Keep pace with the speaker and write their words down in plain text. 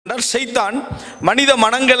சொல்கிறார்கள், ஷைத்தான் மனித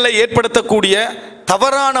மனங்களில் ஏற்படுத்தக்கூடிய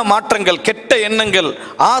தவறான மாற்றங்கள், கெட்ட எண்ணங்கள்,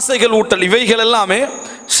 ஆசைகள் ஊட்டல், இவைகள் எல்லாமே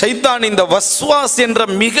ஷைத்தான் இந்த வஸ்வாஸ் என்ற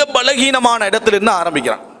மிக பலகீனமான இடத்திலிருந்து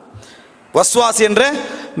ஆரம்பிக்கிறான். வஸ்வாஸ் என்ற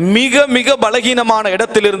மிக மிக பலகீனமான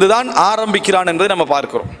இடத்திலிருந்து தான் ஆரம்பிக்கிறான் என்பதை நம்ம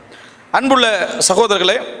பார்க்கிறோம். அன்புள்ள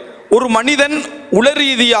சகோதரர்களே, ஒரு மனிதன்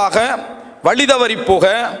உளரீதியாக வழிதவறி போக,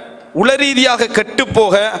 உளரீதியாக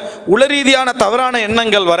கெட்டுப்போக, உளரீதியான தவறான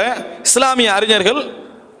எண்ணங்கள் வர இஸ்லாமிய அறிஞர்கள்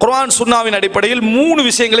குர்ஆன் சுன்னாவின் அடிப்படையில் 3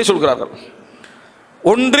 விஷயங்களை சொல்கிறார்கள்.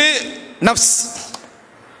 ஒன்று நஃப்ஸ்,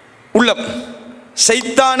 உள்ளம்.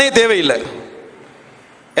 ஷைத்தானே தேவையில்லை.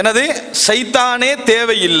 எனது ஷைத்தானே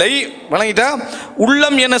தேவையில்லை. வணங்கிட்டா,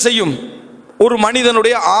 உள்ளம் என்ன செய்யும்? ஒரு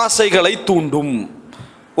மனிதனுடைய ஆசைகளை தூண்டும்.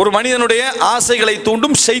 ஒரு மனிதனுடைய ஆசைகளை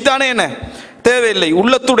தூண்டும். ஷைத்தானே என்ன தேவையில்லை.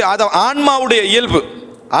 உள்ளத்துடைய ஆன்மாவுடைய இயல்பு,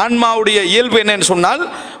 ஆன்மாவுடைய இயல்பு என்னன்னு சொன்னால்,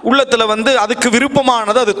 உள்ளத்தில் அதுக்கு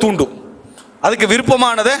விருப்பமானதை அது தூண்டும். அதுக்கு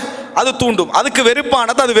விருப்பமானதை அது தூண்டும். அதுக்கு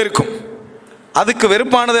வெறுப்பானதை அது வெறுக்கும். அதுக்கு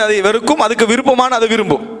வெறுப்பானதை அதை வெறுக்கும். அதுக்கு விருப்பமான அதை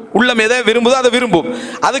விரும்பும். உள்ளம் எதை விரும்புதோ அதை விரும்பும்.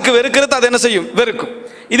 அதுக்கு வெறுக்கிறது அது என்ன செய்யும்? வெறுக்கும்.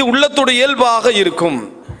 இது உள்ளத்துடைய இயல்பாக இருக்கும்.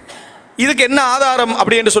 இதுக்கு என்ன ஆதாரம்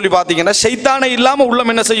அப்படி என்று சொல்லி பார்த்தீங்கன்னா, ஷைத்தானை இல்லாமல்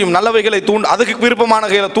உள்ளம் என்ன செய்யும்? நல்லவைகளை தூண்டும். அதுக்கு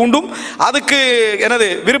விருப்பமானவைகளை தூண்டும். அதுக்கு எனது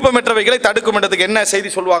விருப்பமற்றவைகளை தடுக்கும். என்றதுக்கு என்ன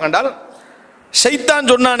செய்தி சொல்லுவாங்க என்றால், ஷைத்தான்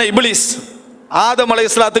சொன்னானே, இப்லீஸ் ஆதம்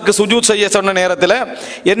அலைஹிஸ்ஸலாத்துக்கு சுஜூத் செய்ய சொன்ன நேரத்தில்,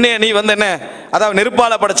 என்ன நீ என்ன அதாவது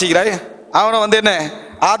நெருப்பால படைச்சிக்கிறாய், அவனை என்ன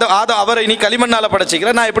அவரை நீ களிமண்ணால படைச்சிக்கிற,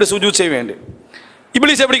 நான் எப்படி சுஜூத் செய்ய வேண்டும்?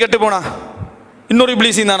 இப்லீஸ் எப்படி கெட்டு போனா? இன்னொரு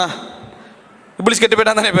இப்லீஸும் தானா? இப்லீஸ் கெட்டு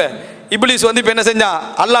போயிட்டான் தானே. இப்போ இப்லீஸ் இப்போ என்ன செஞ்சான்?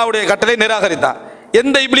 அல்லாஹ்வுடைய கட்டளை நிராகரித்தான்.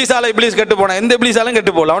 எந்த இப்லீஸால இப்லீஸ் கெட்டு போனான்? எந்த இப்லீஸாலும்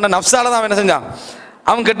கெட்டு போகல. அவனை நஃப்ஸால தான் என்ன செஞ்சான்?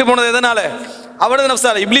 அவன் கெட்டு போனது எதனால? அவனது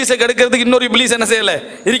நஃப்ஸால. இப்லீஸை கெடுக்கிறதுக்கு இன்னொரு இப்லீஸ் என்ன செய்யலை,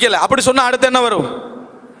 இருக்கல. அப்படி சொன்னா அடுத்து என்ன வரும்?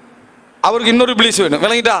 அவருக்கு இன்னொரு இப்லீஸ் வேணும்.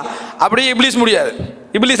 விளங்கிட்டா? அப்படியே இப்லீஸ் முடியாது.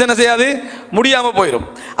 இப்லீஸ் என்ன செய்யாது? முடியாமல் போயிடும்.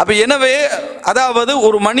 அப்போ எனவே அதாவது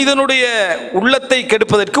ஒரு மனிதனுடைய உள்ளத்தை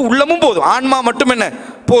கெடுப்பதற்கு உள்ளமும் போதும், ஆன்மா மட்டும் என்ன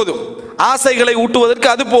போதும். ஆசைகளை ஊட்டுவதற்கு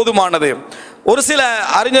அது போதுமானது. ஒரு சில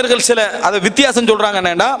அறிஞர்கள் சில அதை வித்தியாசம் சொல்றாங்க.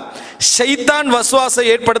 என்னன்னா, ஷைத்தான் வஸ்வாசை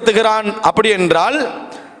ஏற்படுத்துகிறான் அப்படி என்றால்,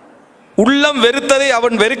 உள்ளம் வெறுத்ததை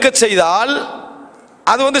அவன் வெறுக்க செய்தால்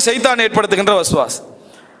அது ஷைத்தான் ஏற்படுத்துகின்ற வஸ்வாஸ்.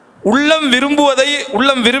 உள்ளம் விரும்புவதை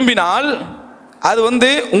உள்ளம் விரும்பினால் அது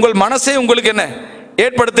உங்கள் மனசே உங்களுக்கு என்ன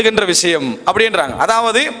ஏற்படுத்துகின்ற விஷயம் அப்படின்றாங்க.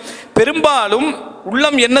 அதாவது பெரும்பாலும்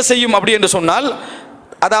உள்ளம் என்ன செய்யும் அப்படி என்று சொன்னால்,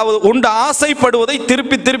 அதாவது ஒன்று ஆசைப்படுவதை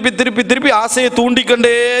திருப்பி திருப்பி திருப்பி திருப்பி ஆசையை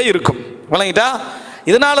தூண்டிக்கொண்டே இருக்கும். வழங்கிட்டா?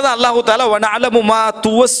 இதனால தான் அல்லாஹு தஆலா வனஅலமு மா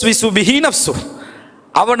துவஸ்விசு பிஹி நஃப்ஸு,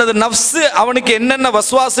 அவனது நஃப்ஸு அவனுக்கு என்னென்ன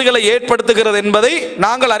வஸ்வாசுகளை ஏற்படுத்துகிறது என்பதை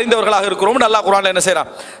நாங்கள் அறிந்தவர்களாக இருக்கிறோம். அல்லாஹ் குர்ஆன்ல என்ன செய்றான்?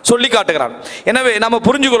 சொல்லி காட்டுகிறான். எனவே நம்ம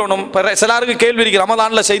புரிஞ்சுக்கொள்ளணும். சிலருக்கு கேள்வி இருக்கு,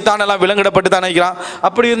 ரமலான்ல ஷைத்தான் எல்லாம் விலங்கிடப்பட்டு தான் நினைக்கிறான்.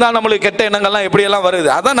 அப்படி இருந்தால் நம்மளுக்கு கெட்ட எண்ணங்கள்லாம் எப்படியெல்லாம்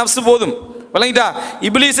வருது? அதான் நஃப்ஸு போதும். விளங்கிட்டா?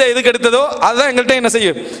 இப்லீஸை எதுக்கு எடுத்ததோ அதுதான் எங்கள்கிட்ட என்ன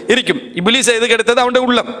செய்யும் இருக்கும். இப்லீஸை எதுக்கு எடுத்தது? அவனுடைய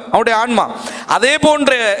உள்ளம், அவனுடைய ஆன்மா. அதே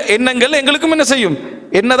போன்ற எண்ணங்கள் எங்களுக்கும் என்ன செய்யும்?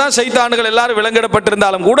 என்னதான் ஷைத்தான்கள் எல்லாரும்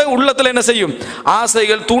விலங்கிடப்பட்டிருந்தாலும் கூட உள்ளத்தில் என்ன செய்யும்?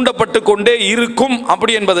 ஆசைகள் தூண்டப்பட்டு கொண்டே இருக்கும்.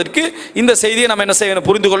 அப்படி என்பதற்கு இந்த செய்தியை நம்ம என்ன செய்யணும்?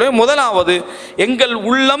 புரிந்து கொள்ள. முதலாவது, எங்கள்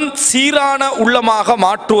உள்ளம் சீரான உள்ளமாக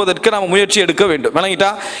மாற்றுவதற்கு நாம் முயற்சி எடுக்க வேண்டும். விளங்கிட்டா?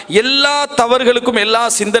 எல்லா தவறுகளுக்கும் எல்லா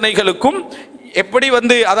சிந்தனைகளுக்கும் எப்படி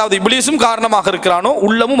அதாவது இப்லீஸும் காரணமாக இருக்கிறானோ,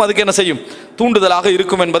 உள்ளமும் அதுக்கு என்ன செய்யும்? தூண்டுதலாக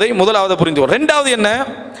இருக்கும் என்பதை முதலாவது புரிந்து கொள்ளும். ரெண்டாவது என்ன?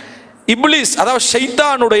 இப்லீஸ் அதாவது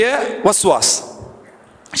ஷைத்தானுடைய வஸ்வாஸ்,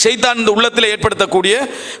 ஷைத்தான் இந்த உள்ளத்தில் ஏற்படுத்தக்கூடிய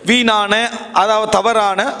வீணான அதாவது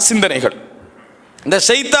தவறான சிந்தனைகள். இந்த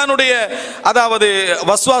ஷைத்தானுடைய அதாவது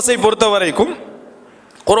வஸ்வாஸை பொறுத்த வரைக்கும்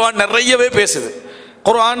குர்ஆன் நிறையவே பேசுது.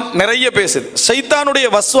 குர்ஆன் நிறைய பேசுது. ஷைத்தானுடைய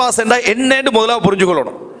வஸ்வாஸ் என்றால் என்னன்னு முதலாக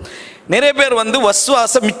புரிஞ்சுக்கொள்ளணும். நிறைய பேர்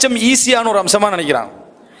வஸ்வாசம் மிச்சம் ஈஸியான ஒரு அம்சமாக நினைக்கிறாங்க.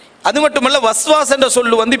 அது மட்டுமல்ல, வஸ்வாஸ் என்ற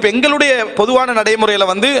சொல்லு இப்போ எங்களுடைய பொதுவான நடைமுறையில்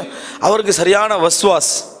அவருக்கு சரியான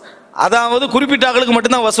வஸ்வாஸ், அதாவது குறிப்பிட்ட ஆட்களுக்கு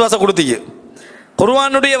மட்டும்தான் வஸ்வாசை கொடுத்தீங்க.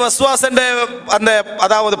 குர்ஆனுடைய வஸ்வாஸ் என்ற அந்த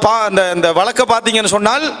அதாவது அந்த வழக்கை பார்த்தீங்கன்னு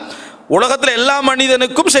சொன்னால், உலகத்தில் எல்லா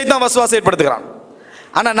மனிதனுக்கும் ஷைத்தான் வஸ்வாஸ் ஏற்படுத்துகிறான்.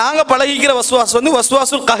 ஆனால் நாங்கள் பழகிக்கிற வஸ்வாஸ்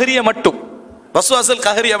வஸ்வாசுல் கஹ்ரியை மட்டும். வஸ்வாசுல்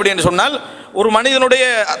கஹ்ரி அப்படின்னு சொன்னால் ஒரு மனிதனுடைய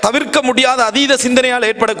தவிர்க்க முடியாத அதீத சிந்தனையால்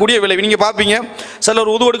ஏற்படக்கூடிய விளைவு. நீங்கள் பார்ப்பீங்க,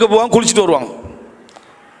 சிலர் உது எடுக்க போவாங்க, குளிச்சுட்டு வருவாங்க.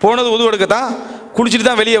 போனது உது எடுக்க தான், குளிச்சுட்டு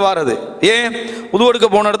தான் வெளியே வாரது. ஏன்? உது எடுக்க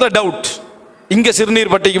போன இடத்துல டவுட், இங்கே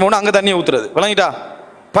சிறுநீர் பட்டிக்கு போனால் அங்கே தண்ணியை ஊற்றுறது. விளங்கிட்டா?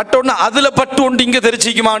 பட்டோன்னு அதில் பட்டு ஒன்று இங்கே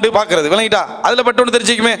தெரிச்சிக்குமான்னு பார்க்கறது. விளங்கிட்டா? அதில் பட்டு ஒன்று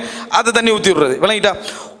தெரிச்சிக்குமே, அதை தண்ணி ஊற்றி விடுறது. விளங்கிட்டா?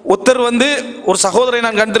 ஒருத்தர் ஒரு சகோதரை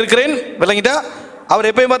நான் கண்டிருக்கிறேன். விளங்கிட்டா? அவர்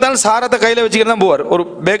எப்பயும் பார்த்தாலும் சாரத்தை கையில் வச்சுக்கிட்டு தான் போவார். ஒரு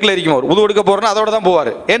பேக்கில் இருக்கும். அவர் உது எடுக்க போகிறோன்னா அதோட தான்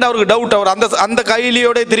போவார். ஏன்னா அவருக்கு டவுட், அவர் அந்த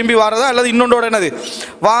கையிலையோட திரும்பி வாரதா அல்லது இன்னொன்றோட என்னது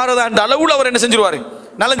வாரதா என்ற அளவில் அவர் என்ன செஞ்சிருவார்?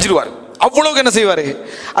 நலஞ்சிருவார். அவ்வளவுக்கு என்ன செய்வாரு.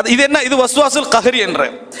 இது என்ன, இது வஸ்வாசுல் கஹரி என்ற,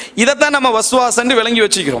 இதைத்தான் நம்ம வஸ்வாசன்னு விளங்கி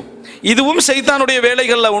வச்சுக்கிறோம். இதுவும் சைத்தானுடைய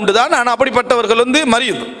வேலைகளில் உண்டுதான். ஆனால் அப்படிப்பட்டவர்கள்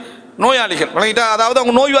மரியது நோயாளிகள் விளங்கிட்டா, அதாவது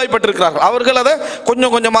அவங்க நோய்வாய்ப்பட்டிருக்கிறார்கள், அவர்கள் அதை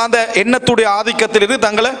கொஞ்சம் கொஞ்சமாக அந்த எண்ணத்துடைய ஆதிக்கத்திலிருந்து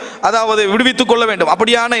தங்களை அதாவது விடுவித்துக் கொள்ள வேண்டும்.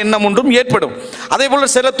 அப்படியான எண்ணம் ஒன்றும் ஏற்படும். அதே போல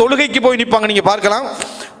சில தொழுகைக்கு போய் நிற்பாங்க, நீங்க பார்க்கலாம்.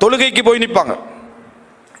 தொழுகைக்கு போய் நிற்பாங்க,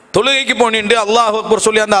 தொழுகைக்கு போய் நின்று அல்லாஹு அக்பர்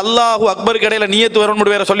சொல்லி அந்த அல்லாஹு அக்பருக்கு இடையில நியத்து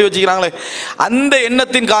வரணும் வேற சொல்லி வச்சுக்கிறாங்களே, அந்த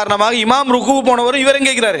எண்ணத்தின் காரணமாக இமாம் ருக்கு போனவரும் இவரும்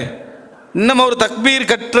கேட்கிறாரு. இன்னும் ஒரு தக்பீர்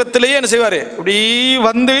கற்றத்திலேயே என்ன செய்வாரு, இப்படி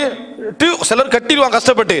வந்து சிலர் கட்டிடுவாங்க,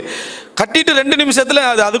 கஷ்டப்பட்டு கட்டிட்டு 2 நிமிஷத்துல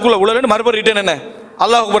அதுக்குள்ள உள்ள மறுபடியும் ரிட்டர்ன் என்ன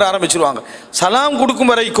அல்லாஹ் அக்பர் ஆரம்பிச்சிருவாங்க. சலாம்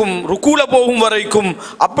கொடுக்கும் வரைக்கும், ருக்கூல போகும் வரைக்கும்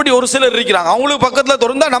அப்படி ஒரு சிலர் இருக்கிறாங்க. அவங்களுக்கு பக்கத்துல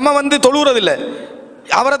திறந்தா நம்ம தொழுறதில்லை,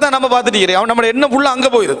 அவரை தான் நம்ம பார்த்துட்டு இருக்கிறோம். அவன் நம்ம என்ன ஃபுல்லா அங்க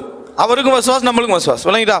போயிருது, அவருக்கும் வஸ்வாஸ் நம்மளுக்கும் வஸ்வாஸ்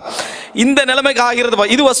விளங்கிட்டா. இந்த நிலைமைக்கு ஆகிறது.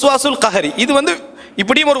 இது வஸ்வாசுல் கஹரி. இது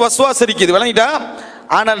இப்படியும் ஒரு வஸ்வாஸ் இருக்குது விளங்கிட்டா.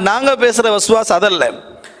 ஆனால் நாங்க பேசுற வஸ்வாஸ் அதல்ல,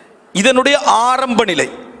 இதனுடைய ஆரம்ப நிலை.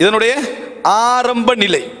 இதனுடைய ஆரம்ப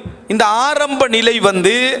நிலை, இந்த ஆரம்ப நிலை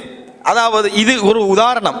அதாவது இது ஒரு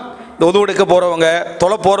உதாரணம். ஒது எடுக்க போறவங்க,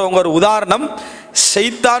 தொலை போறவங்க ஒரு உதாரணம்.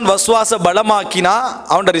 ஷைத்தான் வஸ்வாச பலமாக்கினா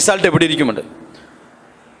அவனோட ரிசல்ட் எப்படி இருக்கும்?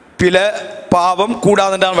 பிழை பாவம்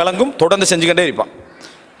கூடாதுன்றான் விளங்கும், தொடர்ந்து செஞ்சுக்கிட்டே இருப்பான்.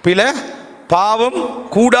 பிழை பாவம்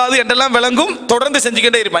கூடாது என்றெல்லாம் விளங்கும், தொடர்ந்து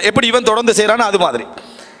செஞ்சுக்கிட்டே இருப்பான். எப்படி இவன் தொடர்ந்து செய்யறானோ அது மாதிரி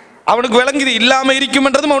அவனுக்கு விளங்குது. இல்லாம இருக்கும்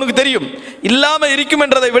என்றதும் அவனுக்கு தெரியும். இல்லாம இருக்கும்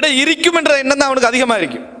என்றதை விட இருக்கும் என்ற எண்ணம் தான் அவனுக்கு அதிகமா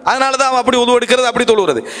இருக்கும். அதனாலதான் அவன் அப்படி உதவு எடுக்கிறது, அப்படி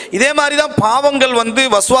தொழுகிறது. இதே மாதிரிதான் பாவங்கள்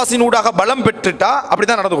வஸ்வாசினூடாக பலம் பெற்றுட்டா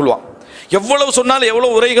அப்படித்தான் நடந்து கொள்வான். எவ்வளவு சொன்னாலும்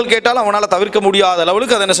எவ்வளவு உரைகள் கேட்டாலும் அவனால தவிர்க்க முடியாத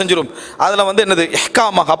அளவுக்கு அதை என்ன செஞ்சிடும், அதுல என்னது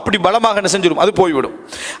எஹ்காமாக அப்படி பலமாக என்ன செஞ்சிடும், அது போய்விடும்.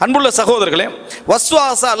 அன்புள்ள சகோதரர்களே,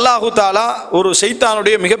 வஸ்வாச அல்லாஹு தாலா ஒரு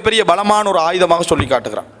ஷைத்தானுடைய மிகப்பெரிய பலமான ஒரு ஆயுதமாக சொல்லி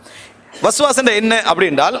காட்டுகிறான். வஸ்வாஸ் என்ன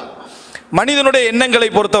அப்படின்றால், மனிதனுடைய எண்ணங்களை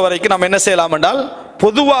பொறுத்த வரைக்கும் நம்ம என்ன செய்யலாம் என்றால்,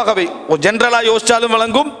 பொதுவாகவே ஜென்ரலாக யோசிச்சாலும்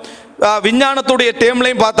விளங்கும், விஞ்ஞானத்துடைய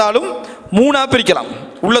டேம்லையும் பார்த்தாலும் 3ஆக பிரிக்கலாம்.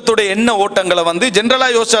 உள்ளத்துடைய எண்ண ஓட்டங்களை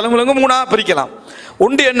ஜென்ரலாக யோசிச்சாலும் விளங்கும் 3ஆக பிரிக்கலாம்.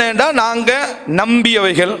 ஒன்று என்ன என்றால், நாங்கள்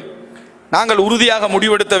நம்பியவைகள், நாங்கள் உறுதியாக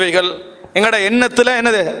முடிவெடுத்தவைகள், எங்களோட எண்ணத்தில்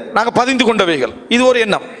என்னது நாங்கள் பதிந்து கொண்டவைகள், இது ஒரு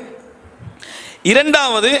எண்ணம்.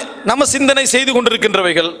 இரண்டாவது நம்ம சிந்தனை செய்து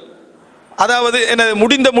கொண்டிருக்கின்றவைகள், அதாவது என்ன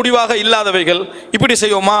முடிந்த முடிவாக இல்லாதவைகள். இப்படி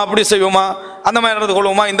செய்வோமா, அப்படி செய்வோமா, அந்த மாதிரி நடந்து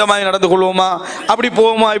கொள்வோமா, இந்த மாதிரி நடந்து கொள்வோமா, அப்படி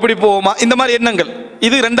போவோமா, இப்படி போவோமா, இந்த மாதிரி எண்ணங்கள்.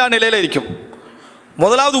 இது 2ஆம் நிலையில இருக்கும்.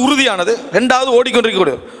 முதலாவது உறுதியானது, 2வது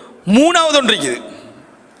ஓடிக்கொண்டிருக்க, 3வது ஒன்று இருக்குது.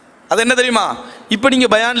 அது என்ன தெரியுமா? இப்போ நீங்க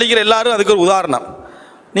பயான்ல இருக்கிற எல்லாரும் அதுக்கு ஒரு உதாரணம்.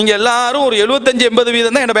 நீங்க எல்லாரும் ஒரு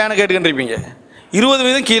 75-80% தான் என்ன பயானை கேட்டுக்கிட்டு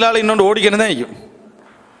 20% கீழால இன்னொன்று ஓடிக்கணும் தான் இருக்கும்.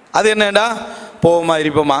 அது என்னடா, போவோமா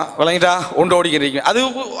இருப்போமா விளங்கிட்டா, ஒன்று ஓடிக்கிட்டு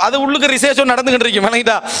அது உள்ளுக்கு ரிசர்ச் நடந்துகிட்டு இருக்கும்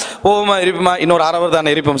விளங்கிட்டா. போவோமா இருப்போமா, இன்னொரு 1 hour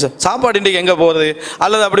தானே இருப்போம் சார், சாப்பாடு இன்றைக்கு எங்கே போகிறது,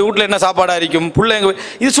 அல்லது அப்படி வீட்டில் என்ன சாப்பாடாக இருக்கும், புள்ள எங்கே,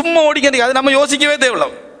 இது சும்மா ஓடிக்கிட்டு, அது நம்ம யோசிக்கவே தேவையில்லை,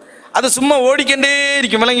 அது சும்மா ஓடிக்கிட்டே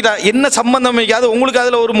இருக்கும் விளங்கிட்டா. என்ன சம்பந்தம் வைக்காது உங்களுக்கு,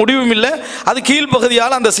 அதில் ஒரு முடிவும் இல்லை. அது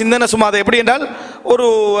கீழ்ப்பகுதியால் அந்த சிந்தனை சும்மா, அதை எப்படி என்றால் ஒரு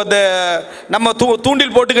அந்த நம்ம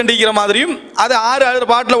தூண்டில் போட்டுக்கிண்டிருக்கிற மாதிரியும் அது 6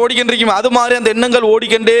 பாட்டில் ஓடிக்கிட்டு இருக்கும், அது மாதிரி அந்த எண்ணங்கள்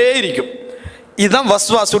ஓடிக்கிட்டே இருக்கும். இதுதான்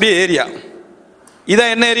வஸ்வாசுடைய ஏரியா.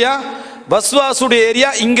 இதான் என்ன ஏரியா? வஸ்வாசுடைய ஏரியா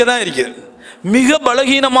இங்கே தான் இருக்குது. மிக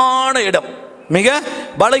பலகீனமான இடம், மிக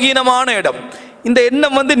பலகீனமான இடம். இந்த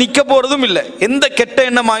எண்ணம் நிற்க போறதும் இல்லை. எந்த கெட்ட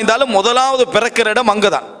எண்ணம் ஆய்ந்தாலும் முதலாவது பிறக்கிற இடம்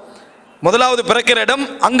அங்கதான், முதலாவது பிறக்கிற இடம்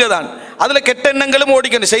அங்கதான். அதுல கெட்ட எண்ணங்களும்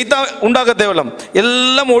ஓடிக்கின்ற, சைத்தான் உண்டாக்க தேவையில்லை,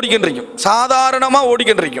 எல்லாம் ஓடிக்கின்றிருக்கும், சாதாரணமா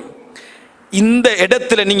ஓடிக்கின்றிருக்கும். இந்த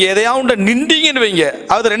இடத்துல நீங்க எதையாவது நின்றீங்கன்னு வைங்க,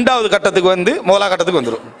 அது 2வது கட்டத்துக்கு முதலாவது கட்டத்துக்கு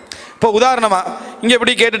வந்துடும். இப்போ உதாரணமா இங்கே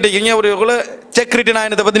எப்படி கேட்டுட்டீங்க, ஒரு செக் ரிட்டர்ன்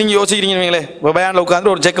ஆகினதை பற்றி நீங்கள் யோசிக்கிறீங்களே, இப்போ பயானில் உட்காந்து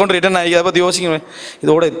ஒரு செக் ஒன்று ரிட்டர்ன் ஆகி அதை பற்றி யோசிக்கணும்,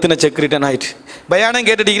 இதோட இத்தனை செக் ரிட்டர்ன் ஆகிட்டு பயானம்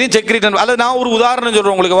கேட்டுட்டீங்க, செக் ரிட்டர்ன். அல்லது நான் ஒரு உதாரணம்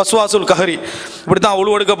சொல்கிறேன் உங்களுக்கு, வஸ்வாசுல் கஹரி. இப்படி தான்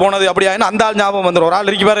உழுவெடுக்க போனது அப்படி ஆகினா அந்த ஆள் ஞாபகம் வந்துடும், ஒரு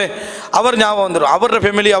ஆள் இருப்பாரு அவர் ஞாபகம் வந்துடும், அவரோட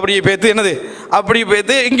ஃபேமிலி அப்படியே பேத்து என்னது அப்படி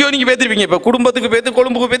பேத்து எங்கேயோ நீங்கள் பேத்திருப்பீங்க, இப்போ குடும்பத்துக்கு பேத்து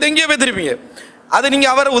கொழும்புக்கு பேத்து எங்கேயோ பேத்திருப்பீங்க. அது நீங்க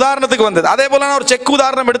அவர் உதாரணத்துக்கு வந்தது. அதே போல நான் ஒரு செக்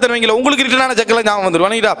உதாரணம் எடுத்துருவீங்களா, உங்களுக்கு ரிட்டர்னான செக்ல ஞாபகம் வந்துடும்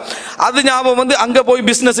வணங்கிட்டா. அது ஞாபகம் அங்க போய்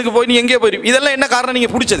பிசினஸுக்கு போய் நீ எங்கே போயிரு, இதெல்லாம் என்ன காரணம், நீங்க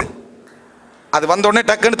பிடிச்சது அது வந்த உடனே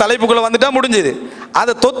டக்குன்னு தலைப்புக்குள்ள வந்துட்டா முடிஞ்சது.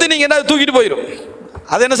 அதை தொத்து நீங்க என்ன தூக்கிட்டு போயிடும்,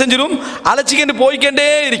 அது என்ன செஞ்சிடும், அழைச்சிக்கிட்டு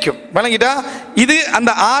போய்கிட்டே இருக்கும் வணங்கிட்டா. இது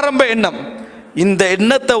அந்த ஆரம்ப எண்ணம். இந்த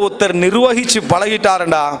எண்ணத்தை ஒருத்தர் நிர்வகிச்சு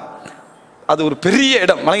பழகிட்டாருண்டா, அது ஒரு பெரிய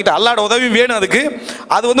இடம் வணங்கிட்டு, அல்லாட உதவி வேணும் அதுக்கு.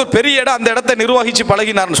 அது ஒரு பெரிய இடம். அந்த இடத்தை நிர்வகிச்சு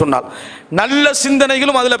பழகினார்னு சொன்னால் நல்ல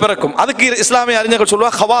சிந்தனைகளும் அதுல பிறக்கும். அதுக்கு இஸ்லாமிய அறிஞர்கள்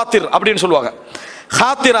சொல்லுவாங்க ஹவாத்திர் அப்படின்னு சொல்லுவாங்க,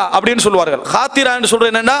 ஹாத்திரா அப்படின்னு சொல்லுவார்கள். ஹாத்திரா என்று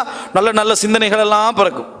சொல்றது என்னன்னா, நல்ல நல்ல சிந்தனைகள் எல்லாம்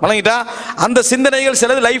பிறக்கும் வணங்கிட்டா. அந்த சிந்தனைகள்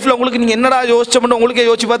சிலது லைஃப்ல உங்களுக்கு நீங்க என்னடா யோசிச்சோம்னு உங்களுக்கே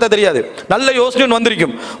யோசிச்சு பார்த்தா தெரியாது. நல்ல யோசனை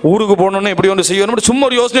வந்திருக்கும், ஊருக்கு போகணும்னு எப்படி ஒன்று செய்யணும், சும்மா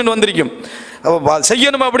ஒரு யோசனை வந்திருக்கும்,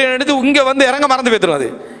 செய்யணும் அப்படின்னு எடுத்து இங்க இறங்க மறந்து போய்த்துரும். அது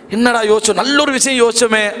என்னடா யோசிச்சோம், நல்ல ஒரு விஷயம்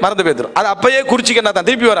யோசிச்சோமே, மறந்து போய்த்துரும். அது அப்பயே குறிச்சிக்கன்னா தான்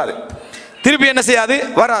திருப்பி வராது. திருப்பி என்ன செய்யாது,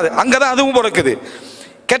 வராது. அங்கே தான் அதுவும் பிறக்குது,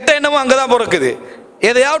 கெட்ட எண்ணமும் அங்கே தான் பிறக்குது.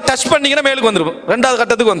 எதையாவது டச் பண்ணிங்கன்னா மேலுக்கு வந்துடும், ரெண்டாவது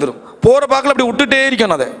கட்டத்துக்கு வந்துடும். போகிற பார்க்கல அப்படி விட்டுட்டே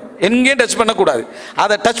இருக்கணும், அதை எங்கேயும் டச் பண்ணக்கூடாது.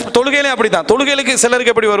 அதை டச் தொழுகையிலையும் அப்படி தான். தொழுகைகளுக்கு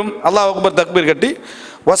சிலருக்கு எப்படி வரும், அல்லாஹ் அக்பர் தக்பீர் கட்டி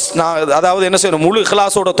அதாவது என்ன செய்யணும், முழு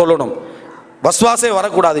இஹ்லாஸோட தொழணும், வஸ்வாசே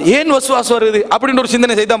வரக்கூடாது. ஏன் வஸ்வாஸ் வருது அப்படின்னு ஒரு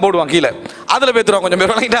சிந்தனை செய்து தான் போடுவான் கீழே. அதில் பேத்துருவான் கொஞ்சம்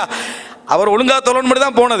பேர். வழங்கிட்டா அவர் ஒழுங்கா தொழணும் மட்டும்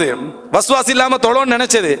தான் போனது, வஸ்வாஸ் இல்லாமல் தொழணும்னு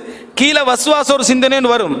நினைச்சது. கீழே வஸ்வாஸ் ஒரு சிந்தனைன்னு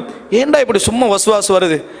வரும், ஏன்டா இப்படி சும்மா வஸ்வாஸ்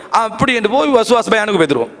வருது அப்படி என்று போய் வஸ்வாஸ் பயானுக்கு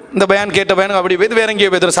பேத்துருவோம். இந்த பயான் கேட்ட பயானுக்கு அப்படி போய் வேற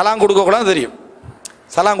எங்கேயோ பேத்துரும். சலாம் கொடுக்கக்கூடாது தெரியும்,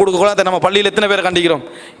 சலாம் கொடுக்கக்கூடாது. நம்ம பள்ளியில் எத்தனை பேரை கண்டிக்கிறோம்,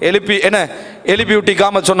 எழுப்பி விட்டி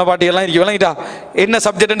காம சொன்ன பாட்டியெல்லாம் இருக்கு. விளங்கிட்டா என்ன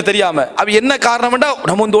சப்ஜெக்ட்னு தெரியாமல். அது என்ன காரணம்டா,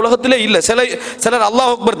 நம்ம இந்த உலகத்திலே இல்லை. சிலர்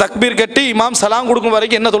அல்லாஹ் அக்பர் தக்பீர் கட்டி இமாம் சலாம் கொடுக்கும்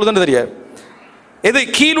வரைக்கும் என்ன தொழுதுன்னு தெரியாது. எது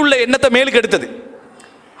கீழுள்ள எண்ணத்தை மேலுக்கு எடுத்தது.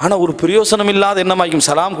 ஆனால் ஒரு பிரயோசனம் இல்லாத எண்ணமாக்கும்.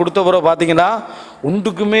 சலாம் கொடுத்த பிறகு பார்த்தீங்கன்னா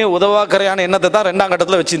ஒன்றுக்குமே உதவாக்கரையான எண்ணத்தை தான் ரெண்டாம்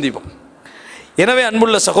கட்டத்தில் வச்சிருந்தீப்போம். எனவே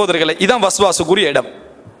அன்புள்ள சகோதரர்களை, இதான் வஸ்வாசுக்குரிய இடம்.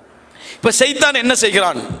 இப்போ சைத்தான் என்ன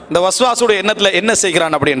செய்கிறான், இந்த வஸ்வாசுடைய எண்ணத்தில் என்ன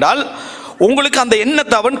செய்கிறான் அப்படி என்றால், உங்களுக்கு அந்த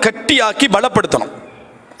எண்ணத்தை அவன் கட்டியாக்கி பலப்படுத்தணும்.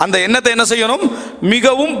 அந்த எண்ணத்தை என்ன செய்யணும்,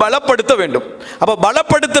 மிகவும் பலப்படுத்த வேண்டும். அப்போ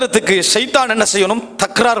பலப்படுத்துறதுக்கு சைத்தான் என்ன செய்யணும்,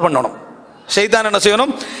 தக்ரார் பண்ணணும். சைத்தான் என்ன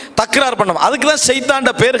செய்யணும், தக்ரார் பண்ணணும். அதுக்கு தான்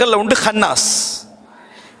சைத்தாண்ட பேர்களில் உண்டு ஹன்னாஸ்,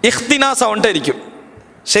 இஹ்தினாஸ் அவன்கிட்ட இருக்கும்.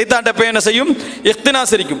 சைத்தாண்ட பேர் என்ன செய்யும்,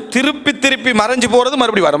 இஹ்தினாஸ் இருக்கும். திருப்பி திருப்பி மறைஞ்சு போகிறது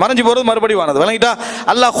மறுபடி வரும், மறைஞ்சு போகிறது மறுபடி வானது. விளங்கிட்டா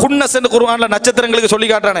அல்லாஹ் ஹுன்னஸ் என்று குர்ஆன்ல நட்சத்திரங்களுக்கு சொல்லி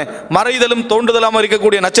காட்டுறானே, மறைதலும் தோன்றுதலாமல்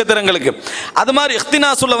இருக்கக்கூடிய நட்சத்திரங்களுக்கு. அது மாதிரி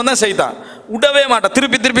இஹ்தினாஸ் உள்ள வந்தால் சைத்தான் விடவே மாட்டான்.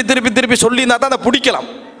 திருப்பி திருப்பி திருப்பி திருப்பி சொல்லி இருந்தால் தான் அதை பிடிக்கலாம்.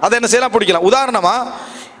 அதை என்ன செய்யலாம், பிடிக்கலாம். உதாரணமா,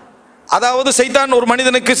 அதாவது சைத்தான் ஒரு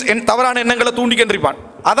மனிதனுக்கு தவறான எண்ணங்களை தூண்டிக்கின்றிருப்பான்.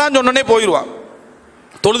 அதான் சொன்னனே போயிடுவான்.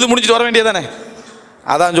 தொழுது முடிச்சுட்டு வர வேண்டியதானே,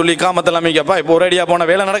 அதான் சொல்லி காமத்தெல்லாம் மீக்கப்பா இப்போ ஒரு அடியாக போன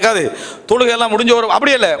வேலை நடக்காது, தொழுகை எல்லாம் முடிஞ்ச வரும்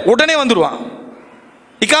அப்படியே இல்லை, உடனே வந்துடுவான்.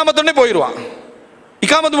 இக்காமத்தோடனே போயிடுவான்.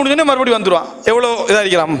 இக்காமத்து முடிஞ்சோடனே மறுபடியும் வந்துடுவான். எவ்வளோ இதாக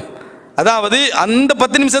இருக்கிறான். அதாவது அந்த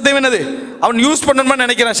 10 நிமிஷத்தையும் என்னது அவன் யூஸ் பண்ணணும்னு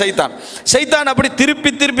நினைக்கிறான் சைத்தான். சைத்தான் அப்படி திருப்பி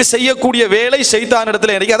திருப்பி செய்யக்கூடிய வேலை சைத்தான்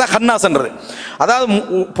இடத்துல இருக்கு. அதான் ஹன்னாஸ்ன்றது. அதாவது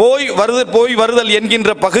போய் வருதல்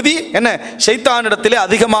என்கின்ற பகுதி என்ன சைத்தான் இடத்திலே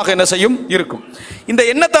அதிகமாக என்ன செய்யும் இருக்கும். இந்த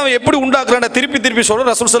எண்ணத்தை அவன் எப்படி உண்டாக்குறான், திருப்பி திருப்பி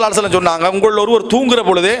சொல்ற ரசூல் ஸல்லல்லாஹு அலைஹி வஸல்லம் சொன்னாங்க, உங்களில் ஒருவர் தூங்குற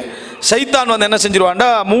பொழுதே சைத்தான் வந்து என்ன செஞ்சிருவான்டா,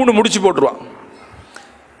 3 முடிச்சு போட்டுருவான்.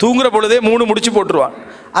 தூங்குற பொழுதே 3 முடிச்சு போட்டுருவான்.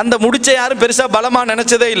 அந்த முடிச்சை யாரும் பெருசாக பலமாக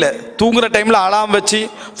நினச்சதே இல்லை. தூங்குற டைமில் அலாம் வச்சு,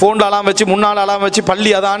 ஃபோனில் அலாம் வச்சு, முன்னால் அலாம் வச்சு,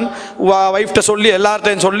 பள்ளி அதான் ஒய்ஃப்ட்ட சொல்லி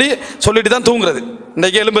எல்லார்ட்டையும் சொல்லிட்டு தான் தூங்குறது,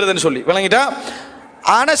 இன்றைக்கு எழும்புறதுன்னு சொல்லி. விளங்கிட்டா.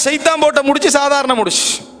 ஆனால் சைத்தான் போட்ட முடிச்சு சாதாரண முடிச்சு.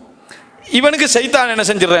 இவனுக்கு சைத்தான் என்ன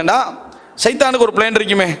செஞ்சிடறேன்டா, சைத்தானுக்கு ஒரு பிளான்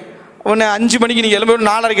இருக்குமே, உன்னை 5 மணிக்கு நீங்கள் எழுப்பி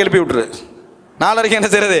 4:30 எழுப்பி விட்டுரு. 4:30 என்ன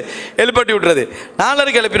செய்யறது, எழுப்பட்டி விட்டுறது.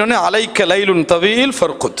 4:30 எழுப்பினோடனே அலைக்க லைலுன் தவீல்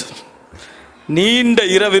ஃபர்குத், நீண்ட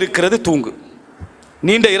இரவு இருக்கிறது தூங்கு,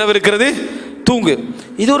 நீண்ட இரவு இருக்கிறது தூங்கு.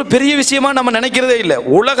 இது ஒரு பெரிய விஷயமா நம்ம நினைக்கிறதே இல்லை.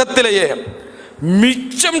 உலகத்திலேயே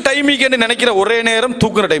மிச்சம் டைமிங் என்று நினைக்கிற ஒரே நேரம்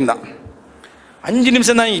தூக்குற டைம் தான். 5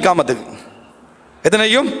 நிமிஷம் தான் இக்காமத்துக்கு.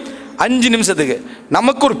 எத்தனையும் 5 நிமிஷத்துக்கு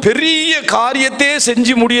நமக்கு ஒரு பெரிய காரியத்தையே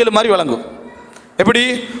செஞ்சு முடியல மாதிரி வழங்கும். எப்படி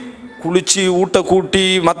குளிச்சு ஊட்ட கூட்டி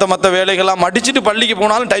மற்ற வேலைகள்லாம் அடிச்சுட்டு பள்ளிக்கு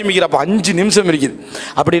போனாலும் டைம் இருக்கிறப்ப 5 நிமிஷம் இருக்குது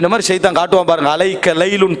அப்படின்ற மாதிரி சைத்தான் காட்டுவான் பாருங்க. அலைக்க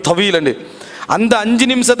லைலுன் தவீலன்னு. அந்த 5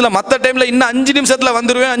 நிமிஷத்தில் மற்ற டைமில் இன்னும் 5 நிமிஷத்தில்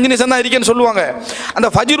வந்துடுவேன், 5 நிமிஷம் தான் இருக்கேன்னு சொல்லுவாங்க. அந்த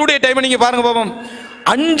ஃபஜ்ருடைய டைமை நீங்கள் பாருங்க பாப்போம்.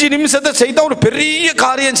 5 நிமிஷத்தை சைத்தான் ஒரு பெரிய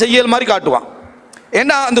காரியம் செய்யல் மாதிரி காட்டுவான்.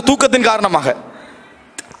 ஏன்னா அந்த தூக்கத்தின் காரணமாக.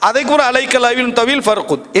 அதை கூட அலைக்க லைலுன் தவீல்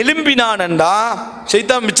ஃபர்குத், எலும்பினான்டா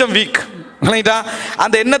சைத்தான் மிச்சம் வீக்.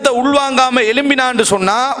 அந்த எண்ணத்தை உள்வாங்காம எலும்பினான்னு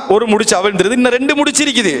சொன்னா ஒரு முடிச்சு அவிழ்ந்துருது, இன்னும் 2 முடிச்சு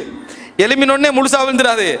இருக்குது. எலும்பினோடனே முழுசு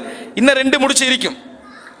அவிழ்ந்துடாது, இன்னும் 2 முடிச்சு இருக்கும்.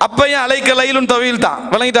 அப்பையும் அலைக்க லைலுன் தவீல் தான்.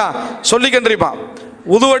 விளங்கிட்டா சொல்லிக்கின்றிருப்பான்.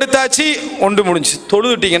 உது எடுத்தாச்சு, 1 முடிஞ்சு.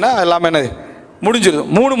 தொழுதுட்டீங்கன்னா எல்லாமே என்ன முடிஞ்சிடும்.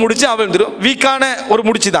 3 முடிச்சு அவிழ்ந்துடும். வீக்கான ஒரு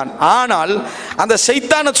முடிச்சு தான். ஆனால் அந்த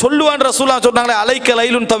சைத்தான சொல்லுவான் ரசூலுல்லாஹ் சொன்னாங்களே அலைக்க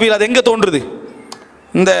லைலுன் தவீல், அது எங்க தோன்றுது,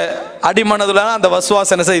 இந்த அடிமனதுல அந்த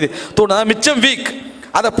வஸ்வாசனை செய்து தோணுதான் மிச்சம் வீக்.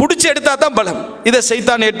 அதை பிடிச்சி எடுத்தா தான் பலம். இதை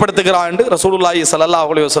சைத்தான் ஏற்படுத்துகிறான் என்று ரசூலுல்லாஹி ஸல்லல்லாஹு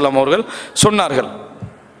அலைஹி வஸல்லம் அவர்கள் சொன்னார்கள்.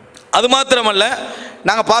 அது மாத்திரமல்ல,